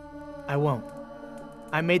 I won't.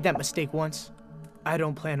 I made that mistake once. I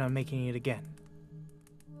don't plan on making it again.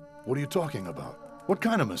 What are you talking about? What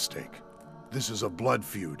kind of mistake? This is a blood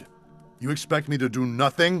feud. You expect me to do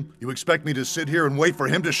nothing? You expect me to sit here and wait for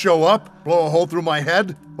him to show up? Blow a hole through my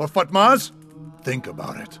head? Or Fatma's? Think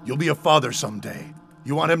about it. You'll be a father someday.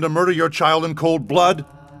 You want him to murder your child in cold blood?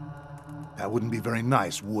 That wouldn't be very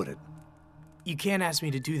nice, would it? You can't ask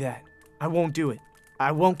me to do that. I won't do it.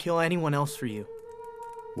 I won't kill anyone else for you.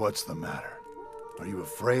 What's the matter? Are you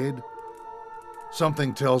afraid?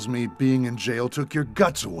 Something tells me being in jail took your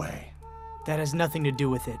guts away. That has nothing to do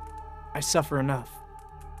with it. I suffer enough.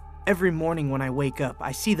 Every morning when I wake up,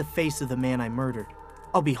 I see the face of the man I murdered.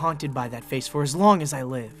 I'll be haunted by that face for as long as I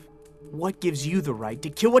live. What gives you the right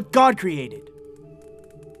to kill what God created?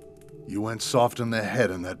 You went soft in the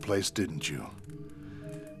head in that place, didn't you?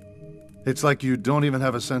 It's like you don't even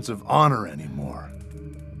have a sense of honor anymore.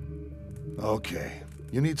 Okay,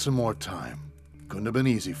 you need some more time. Couldn't have been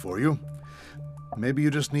easy for you. Maybe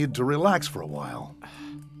you just need to relax for a while.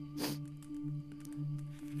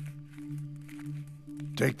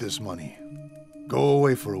 Take this money. Go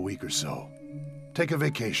away for a week or so. Take a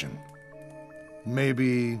vacation.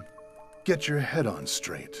 Maybe get your head on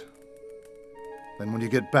straight. Then when you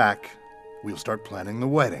get back, we'll start planning the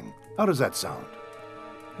wedding. How does that sound?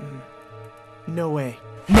 No way.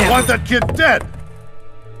 I want that kid dead!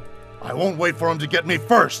 I won't wait for him to get me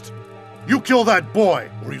first. You kill that boy,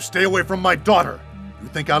 or you stay away from my daughter. You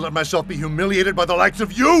think I'll let myself be humiliated by the likes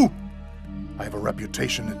of you? I have a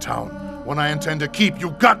reputation in town, one I intend to keep. You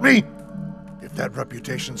got me? If that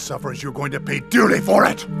reputation suffers, you're going to pay dearly for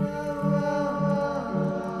it.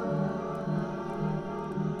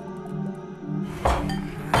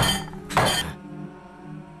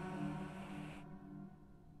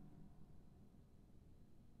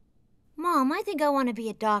 Mom, I think I want to be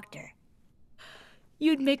a doctor.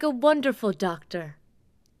 You'd make a wonderful doctor.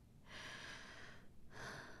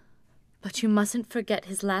 But you mustn't forget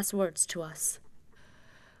his last words to us.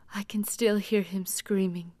 I can still hear him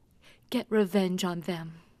screaming, "Get revenge on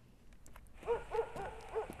them."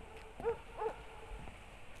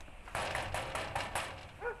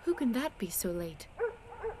 Who can that be so late?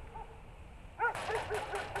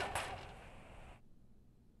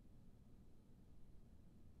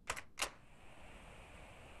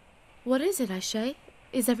 What is it, Aisha?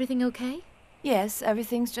 Is everything okay? Yes,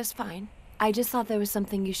 everything's just fine. I just thought there was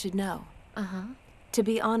something you should know. Uh-huh. To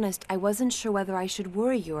be honest, I wasn't sure whether I should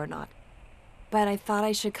worry you or not. But I thought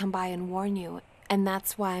I should come by and warn you, and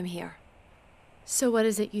that's why I'm here. So what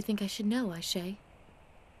is it you think I should know, Aisha?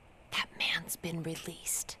 That man's been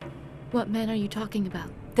released. What man are you talking about?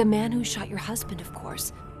 The man who shot your husband, of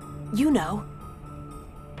course. You know.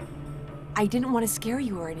 I didn't want to scare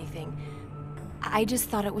you or anything. I just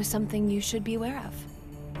thought it was something you should be aware of.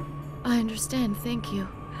 I understand, thank you.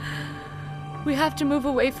 We have to move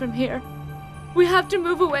away from here. We have to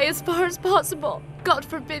move away as far as possible. God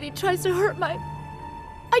forbid he tries to hurt my...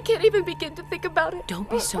 I can't even begin to think about it. Don't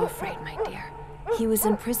be so afraid, my dear. He was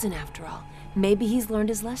in prison after all. Maybe he's learned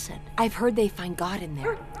his lesson. I've heard they find God in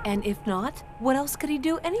there. And if not, what else could he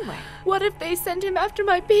do anyway? What if they send him after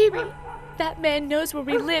my baby? That man knows where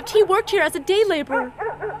we lived. He worked here as a day laborer.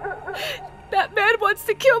 That man wants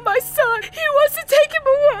to kill my son. He wants to take him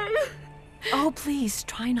away. Oh, please,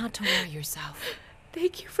 try not to worry yourself.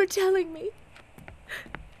 Thank you for telling me.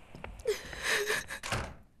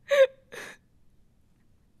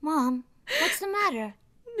 Mom, what's the matter?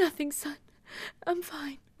 Nothing, son. I'm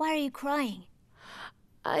fine. Why are you crying?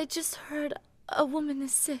 I just heard a woman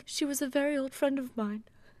is sick. She was a very old friend of mine.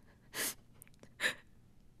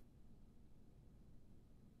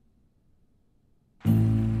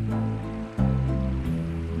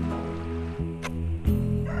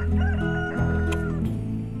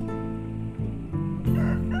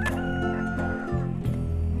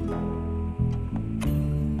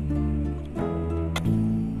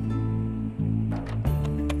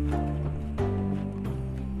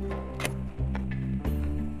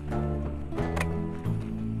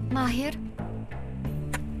 Mahir?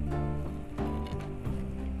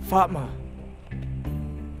 Fatma.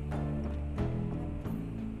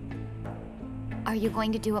 Are you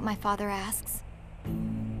going to do what my father asks?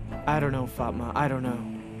 I don't know, Fatma. I don't know.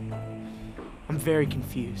 I'm very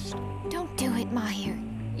confused. Don't do it, Mahir.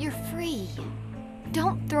 You're free.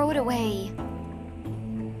 Don't throw it away.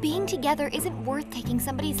 Being together isn't worth taking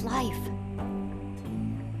somebody's life.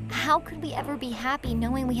 How could we ever be happy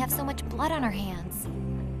knowing we have so much blood on our hands?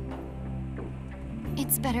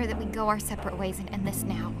 It's better that we go our separate ways and end this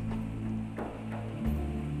now.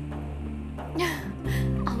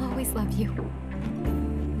 I'll always love you.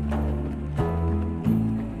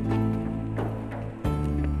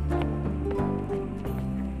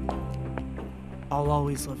 I'll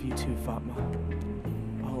always love you too, Fatma.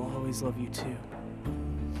 I'll always love you too.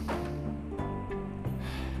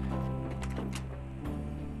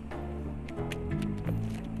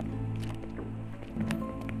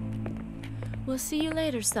 We'll see you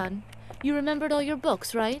later, son. You remembered all your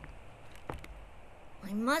books, right?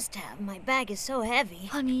 I must have. My bag is so heavy.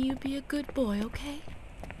 Honey, you be a good boy, okay?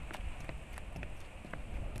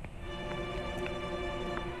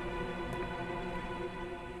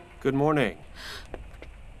 Good morning.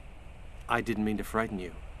 I didn't mean to frighten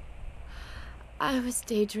you. I was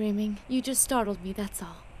daydreaming. You just startled me, that's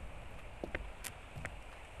all.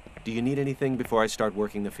 Do you need anything before I start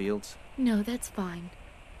working the fields? No, that's fine.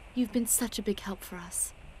 You've been such a big help for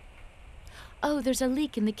us. Oh, there's a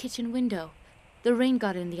leak in the kitchen window. The rain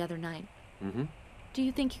got in the other night. Mm-hmm. Do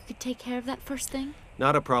you think you could take care of that first thing?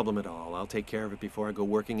 Not a problem at all. I'll take care of it before I go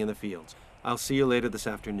working in the fields. I'll see you later this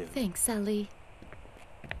afternoon. Thanks, Salih.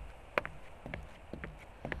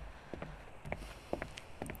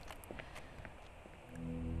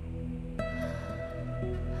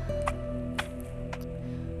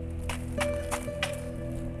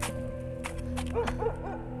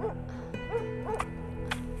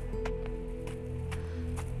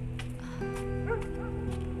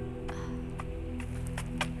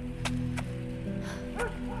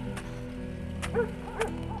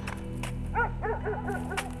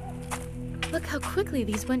 Look how quickly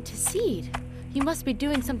these went to seed. You must be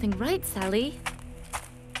doing something right, Salih.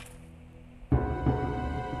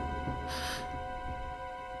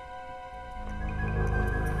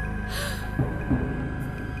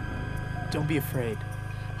 Don't be afraid.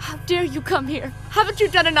 How dare you come here? Haven't you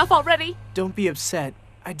done enough already? Don't be upset.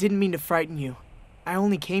 I didn't mean to frighten you. I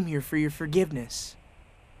only came here for your forgiveness.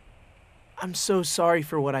 I'm so sorry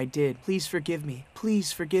for what I did. Please forgive me.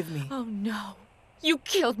 Please forgive me. Oh no. You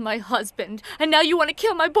killed my husband, and now you want to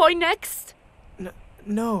kill my boy next?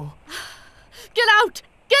 No. Get out!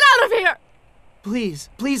 Get out of here! Please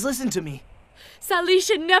listen to me. Salih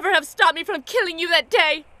should never have stopped me from killing you that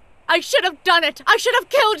day. I should have done it. I should have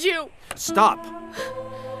killed you. Stop.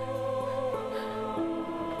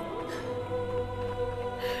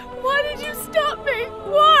 Why did you stop me?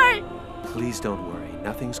 Why? Please don't worry.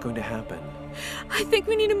 Nothing's going to happen. I think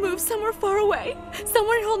we need to move somewhere far away.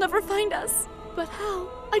 Somewhere he'll never find us. But how?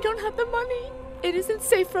 I don't have the money. It isn't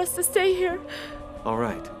safe for us to stay here. All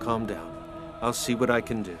right, calm down. I'll see what I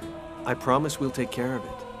can do. I promise we'll take care of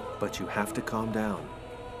it. But you have to calm down.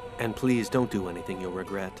 And please don't do anything you'll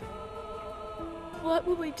regret. What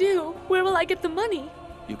will we do? Where will I get the money?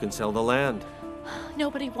 You can sell the land.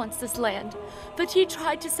 Nobody wants this land. But he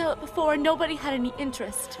tried to sell it before and nobody had any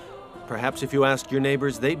interest. Perhaps if you asked your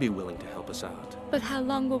neighbors, they'd be willing to help us out. But how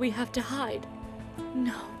long will we have to hide?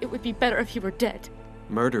 No, it would be better if he were dead.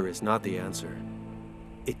 Murder is not the answer.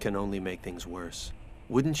 It can only make things worse.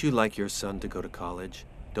 Wouldn't you like your son to go to college?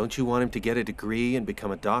 Don't you want him to get a degree and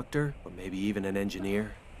become a doctor, or maybe even an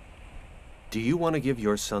engineer? Do you want to give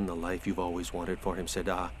your son the life you've always wanted for him,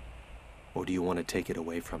 Seda? Or do you want to take it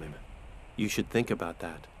away from him? You should think about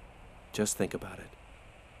that. Just think about it.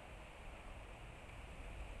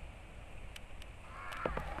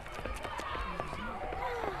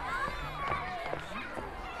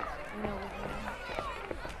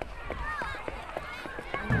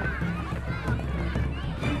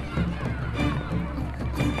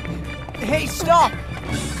 Hey, stop!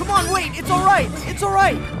 Come on, wait, it's all right, it's all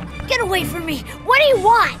right! Get away from me! What do you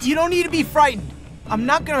want? You don't need to be frightened. I'm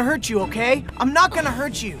not gonna hurt you, okay? I'm not gonna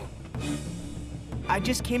hurt you. I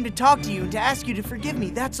just came to talk to you and to ask you to forgive me,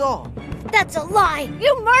 that's all. That's a lie!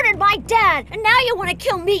 You murdered my dad, and now you want to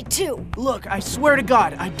kill me too! Look, I swear to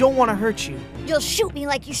God, I don't want to hurt you. You'll shoot me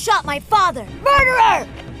like you shot my father! Murderer!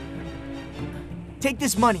 Take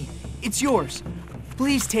this money. It's yours.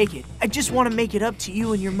 Please take it. I just want to make it up to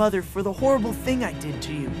you and your mother for the horrible thing I did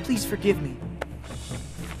to you. Please forgive me.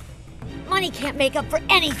 Money can't make up for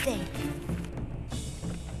anything.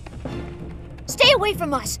 Stay away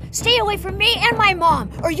from us. Stay away from me and my mom,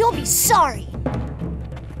 or you'll be sorry.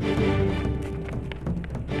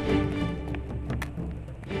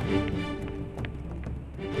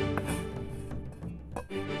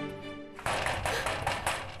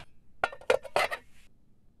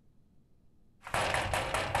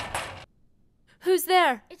 Who's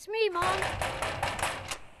there? It's me, Mom.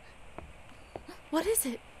 What is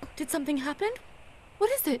it? Did something happen?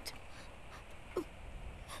 What is it?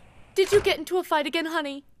 Did you get into a fight again,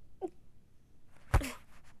 honey?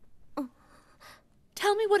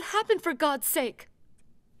 Tell me what happened, for God's sake.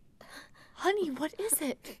 Honey, what is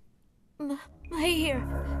it? Hizir.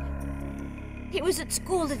 He was at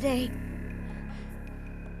school today.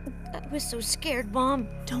 I was so scared, Mom.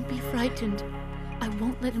 Don't be frightened. I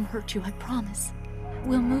won't let him hurt you, I promise.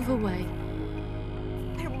 We'll move away.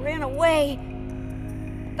 I ran away,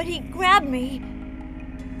 but he grabbed me.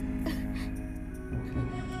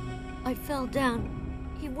 I fell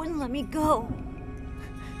down. He wouldn't let me go.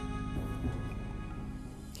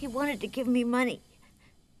 He wanted to give me money,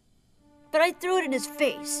 but I threw it in his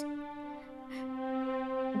face.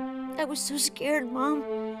 I was so scared, Mom.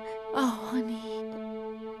 Oh, honey.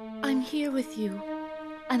 I'm here with you,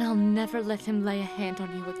 and I'll never let him lay a hand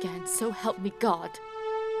on you again, so help me God.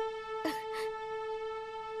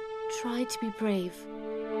 Try to be brave.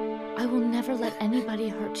 I will never let anybody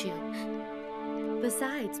hurt you.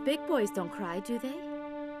 Besides, big boys don't cry, do they?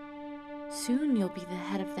 Soon you'll be the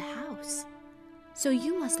head of the house. So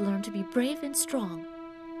you must learn to be brave and strong.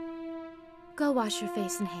 Go wash your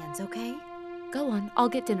face and hands, okay? Go on, I'll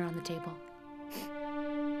get dinner on the table.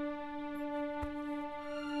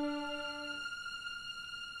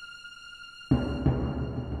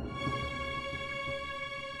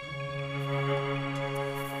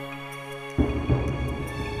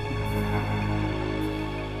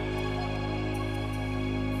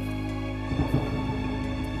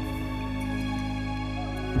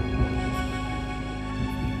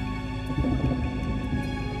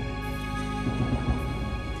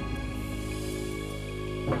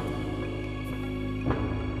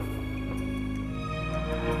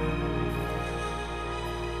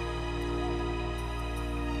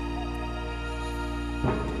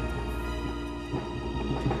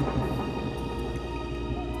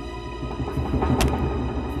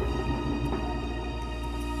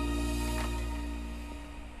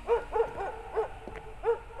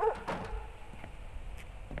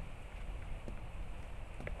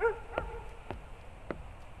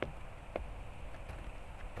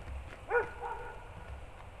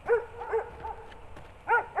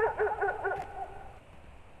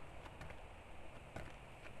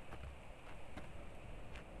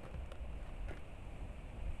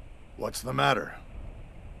 What's the matter?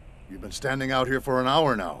 You've been standing out here for an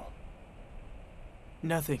hour now.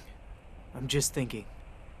 Nothing. I'm just thinking.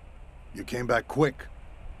 You came back quick.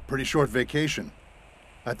 Pretty short vacation.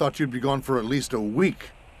 I thought you'd be gone for at least a week.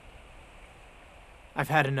 I've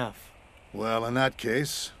had enough. Well, in that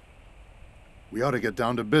case, we ought to get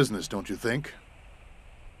down to business, don't you think?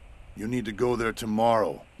 You need to go there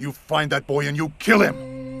tomorrow. You find that boy and you kill him!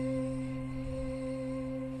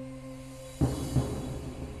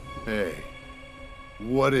 Hey,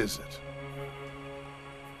 what is it?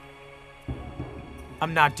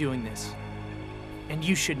 I'm not doing this. And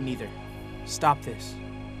you shouldn't either. Stop this.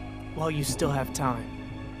 While you still have time.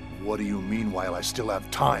 What do you mean, while I still have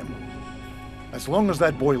time? As long as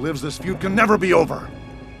that boy lives, this feud can never be over.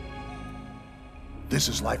 This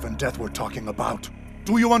is life and death we're talking about.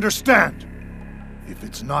 Do you understand? If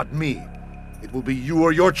it's not me, it will be you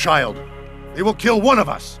or your child. They will kill one of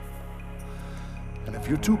us. And if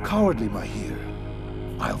you're too cowardly, Mahir,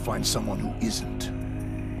 I'll find someone who isn't.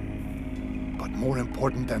 But more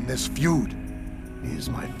important than this feud is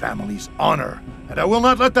my family's honor, and I will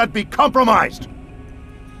not let that be compromised.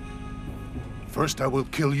 First I will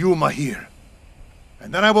kill you, Mahir,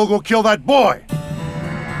 and then I will go kill that boy.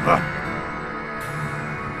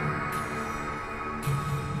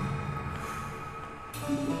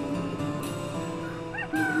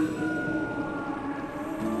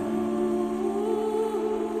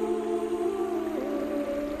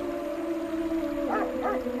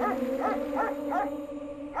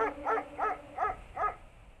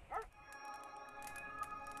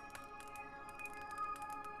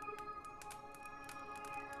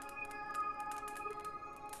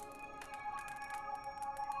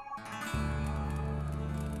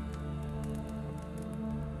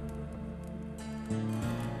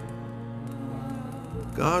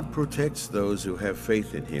 God protects those who have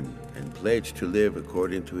faith in him and pledge to live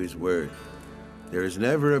according to his word. There is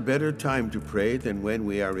never a better time to pray than when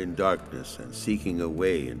we are in darkness and seeking a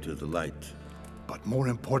way into the light. But more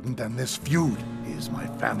important than this feud is my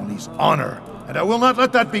family's honor, and I will not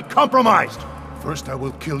let that be compromised. First I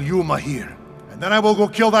will kill you, Mahir, and then I will go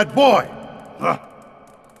kill that boy.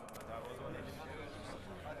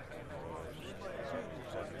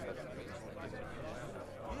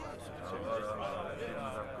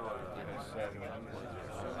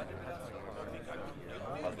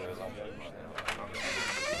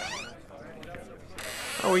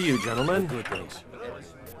 How are you, gentlemen? Good, thanks.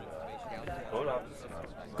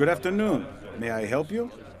 Good afternoon. May I help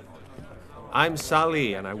you? I'm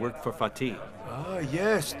Salih, and I work for Fatih. Ah,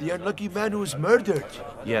 yes, the unlucky man who was murdered.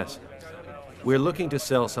 Yes. We're looking to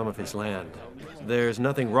sell some of his land. There's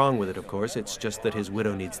nothing wrong with it, of course. It's just that his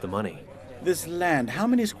widow needs the money. This land, how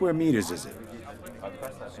many square meters is it?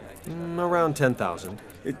 Around 10,000.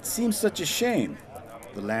 It seems such a shame.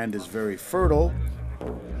 The land is very fertile.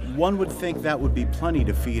 One would think that would be plenty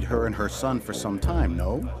to feed her and her son for some time,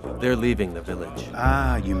 no? They're leaving the village.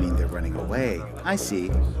 Ah, you mean they're running away. I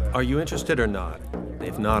see. Are you interested or not?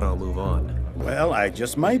 If not, I'll move on. Well, I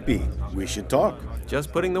just might be. We should talk.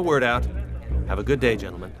 Just putting the word out. Have a good day,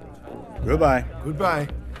 gentlemen. Goodbye. Goodbye.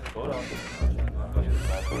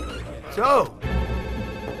 So.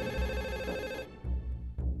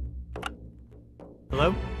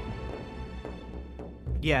 Hello?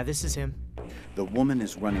 Yeah, this is him. The woman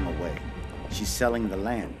is running away. She's selling the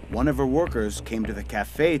land. One of her workers came to the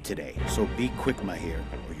cafe today, so be quick, Mahir,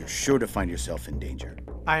 or you're sure to find yourself in danger.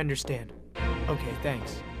 I understand. Okay,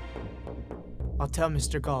 thanks. I'll tell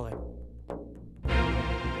Mr. Gollett.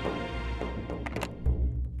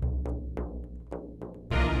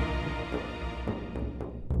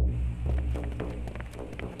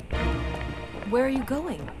 Where are you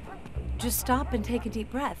going? Just stop and take a deep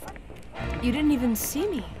breath. You didn't even see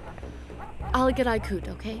me. I'll get Aykut,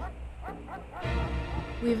 okay?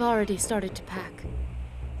 We've already started to pack.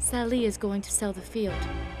 Salih is going to sell the field.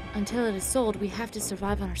 Until it is sold, we have to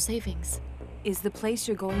survive on our savings. Is the place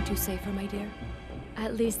you're going to safer, my dear?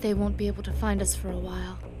 At least they won't be able to find us for a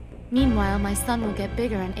while. Meanwhile, my son will get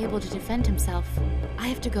bigger and able to defend himself. I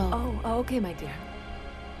have to go. Oh, okay, my dear.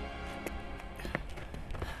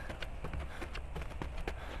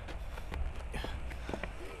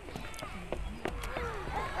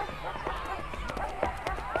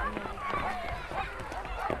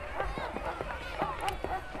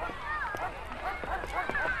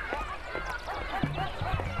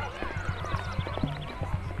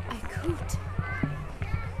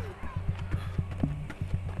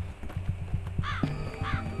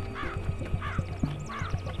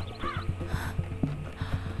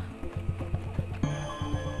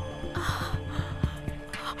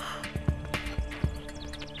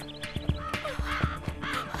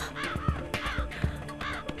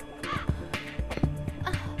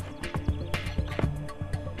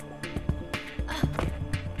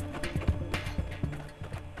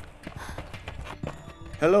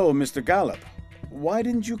 Hello, Mr. Gollett. Why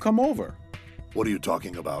didn't you come over? What are you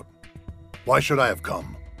talking about? Why should I have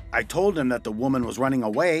come? I told him that the woman was running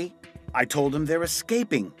away. I told him they're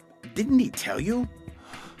escaping. Didn't he tell you?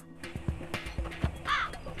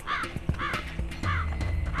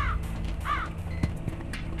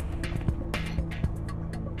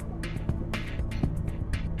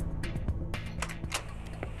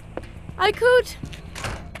 Aykut!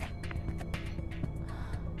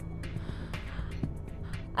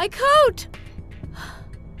 Aykut!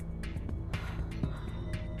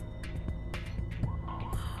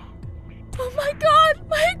 Oh my God,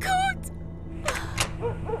 Aykut!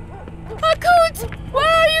 Aykut! Where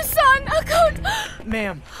are you, son? Aykut!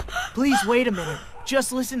 Ma'am, please wait a minute.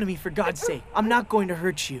 Just listen to me, for God's sake. I'm not going to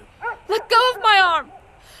hurt you. Let go of my arm!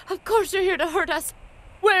 Of course you're here to hurt us.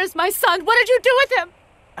 Where is my son? What did you do with him?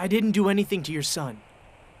 I didn't do anything to your son.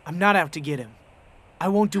 I'm not out to get him. I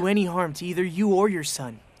won't do any harm to either you or your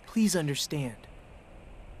son. Please understand.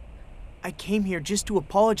 I came here just to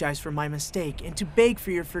apologize for my mistake and to beg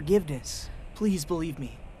for your forgiveness. Please believe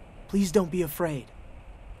me. Please don't be afraid.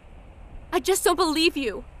 I just don't believe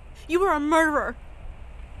you. You are a murderer.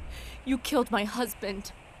 You killed my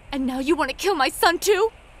husband, and now you want to kill my son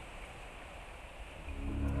too?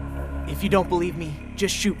 If you don't believe me,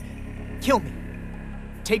 just shoot me. Kill me.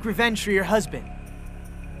 Take revenge for your husband.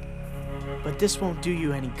 But this won't do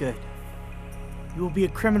you any good. You will be a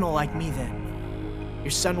criminal like me then.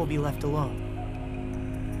 Your son will be left alone.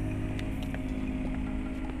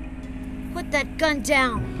 Put that gun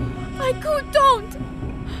down. Aykut, don't!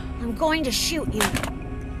 I'm going to shoot you.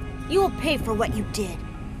 You will pay for what you did.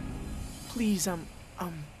 Please, I'm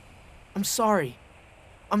sorry.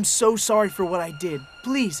 I'm so sorry for what I did.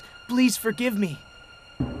 Please, please forgive me.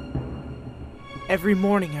 Every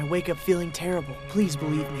morning I wake up feeling terrible. Please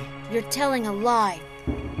believe me. You're telling a lie.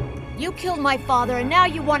 You killed my father and now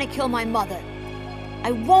you want to kill my mother.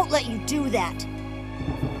 I won't let you do that.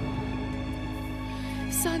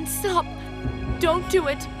 Son, stop. Don't do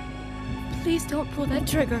it. Please don't pull that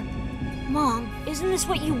trigger. Mom, isn't this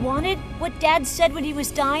what you wanted? What Dad said when he was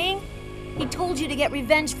dying? He told you to get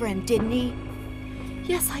revenge for him, didn't he?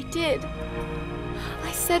 Yes, I did.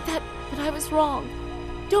 I said that, but I was wrong.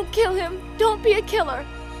 Don't kill him. Don't be a killer.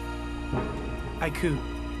 Aykut,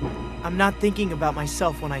 I'm not thinking about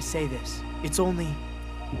myself when I say this. It's only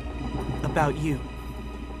about you.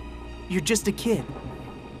 You're just a kid.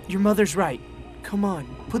 Your mother's right. Come on,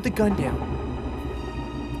 put the gun down.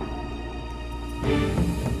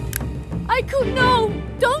 Aykut, no!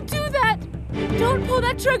 Don't do that! Don't pull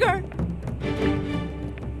that trigger!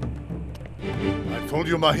 I told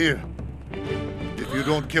you, Mahir. If you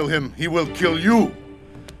don't kill him, he will kill you.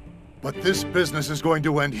 But this business is going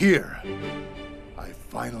to end here. I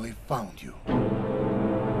finally found you.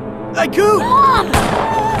 Aykut! Mom!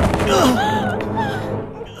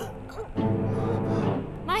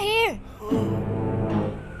 Mahir!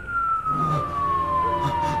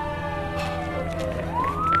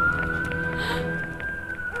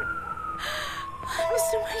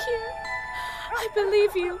 Mr. Mahir, I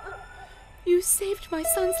believe you. You saved my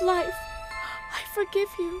son's life. I forgive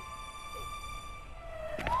you.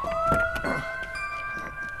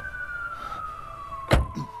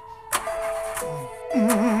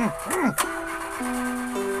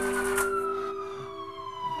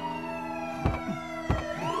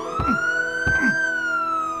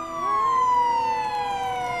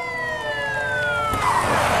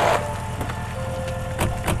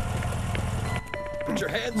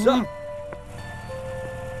 What's up?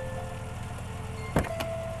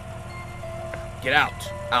 Get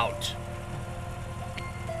out. Out.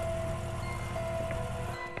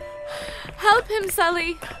 Help him,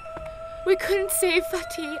 Salih. We couldn't save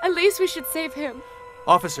Fatih. At least we should save him.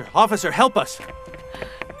 Officer, help us!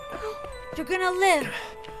 You're gonna live.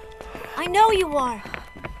 I know you are.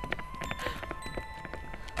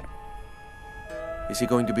 Is he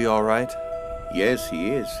going to be all right? Yes, he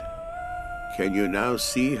is. Can you now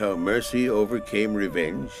see how mercy overcame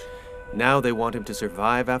revenge? Now they want him to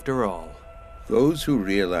survive after all. Those who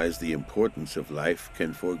realize the importance of life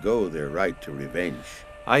can forego their right to revenge.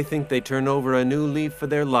 I think they turn over a new leaf for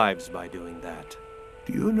their lives by doing that.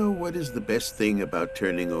 Do you know what is the best thing about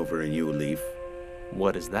turning over a new leaf?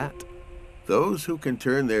 What is that? Those who can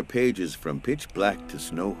turn their pages from pitch black to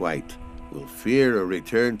snow white will fear a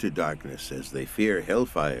return to darkness as they fear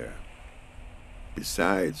hellfire.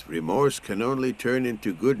 Besides, remorse can only turn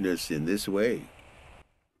into goodness in this way.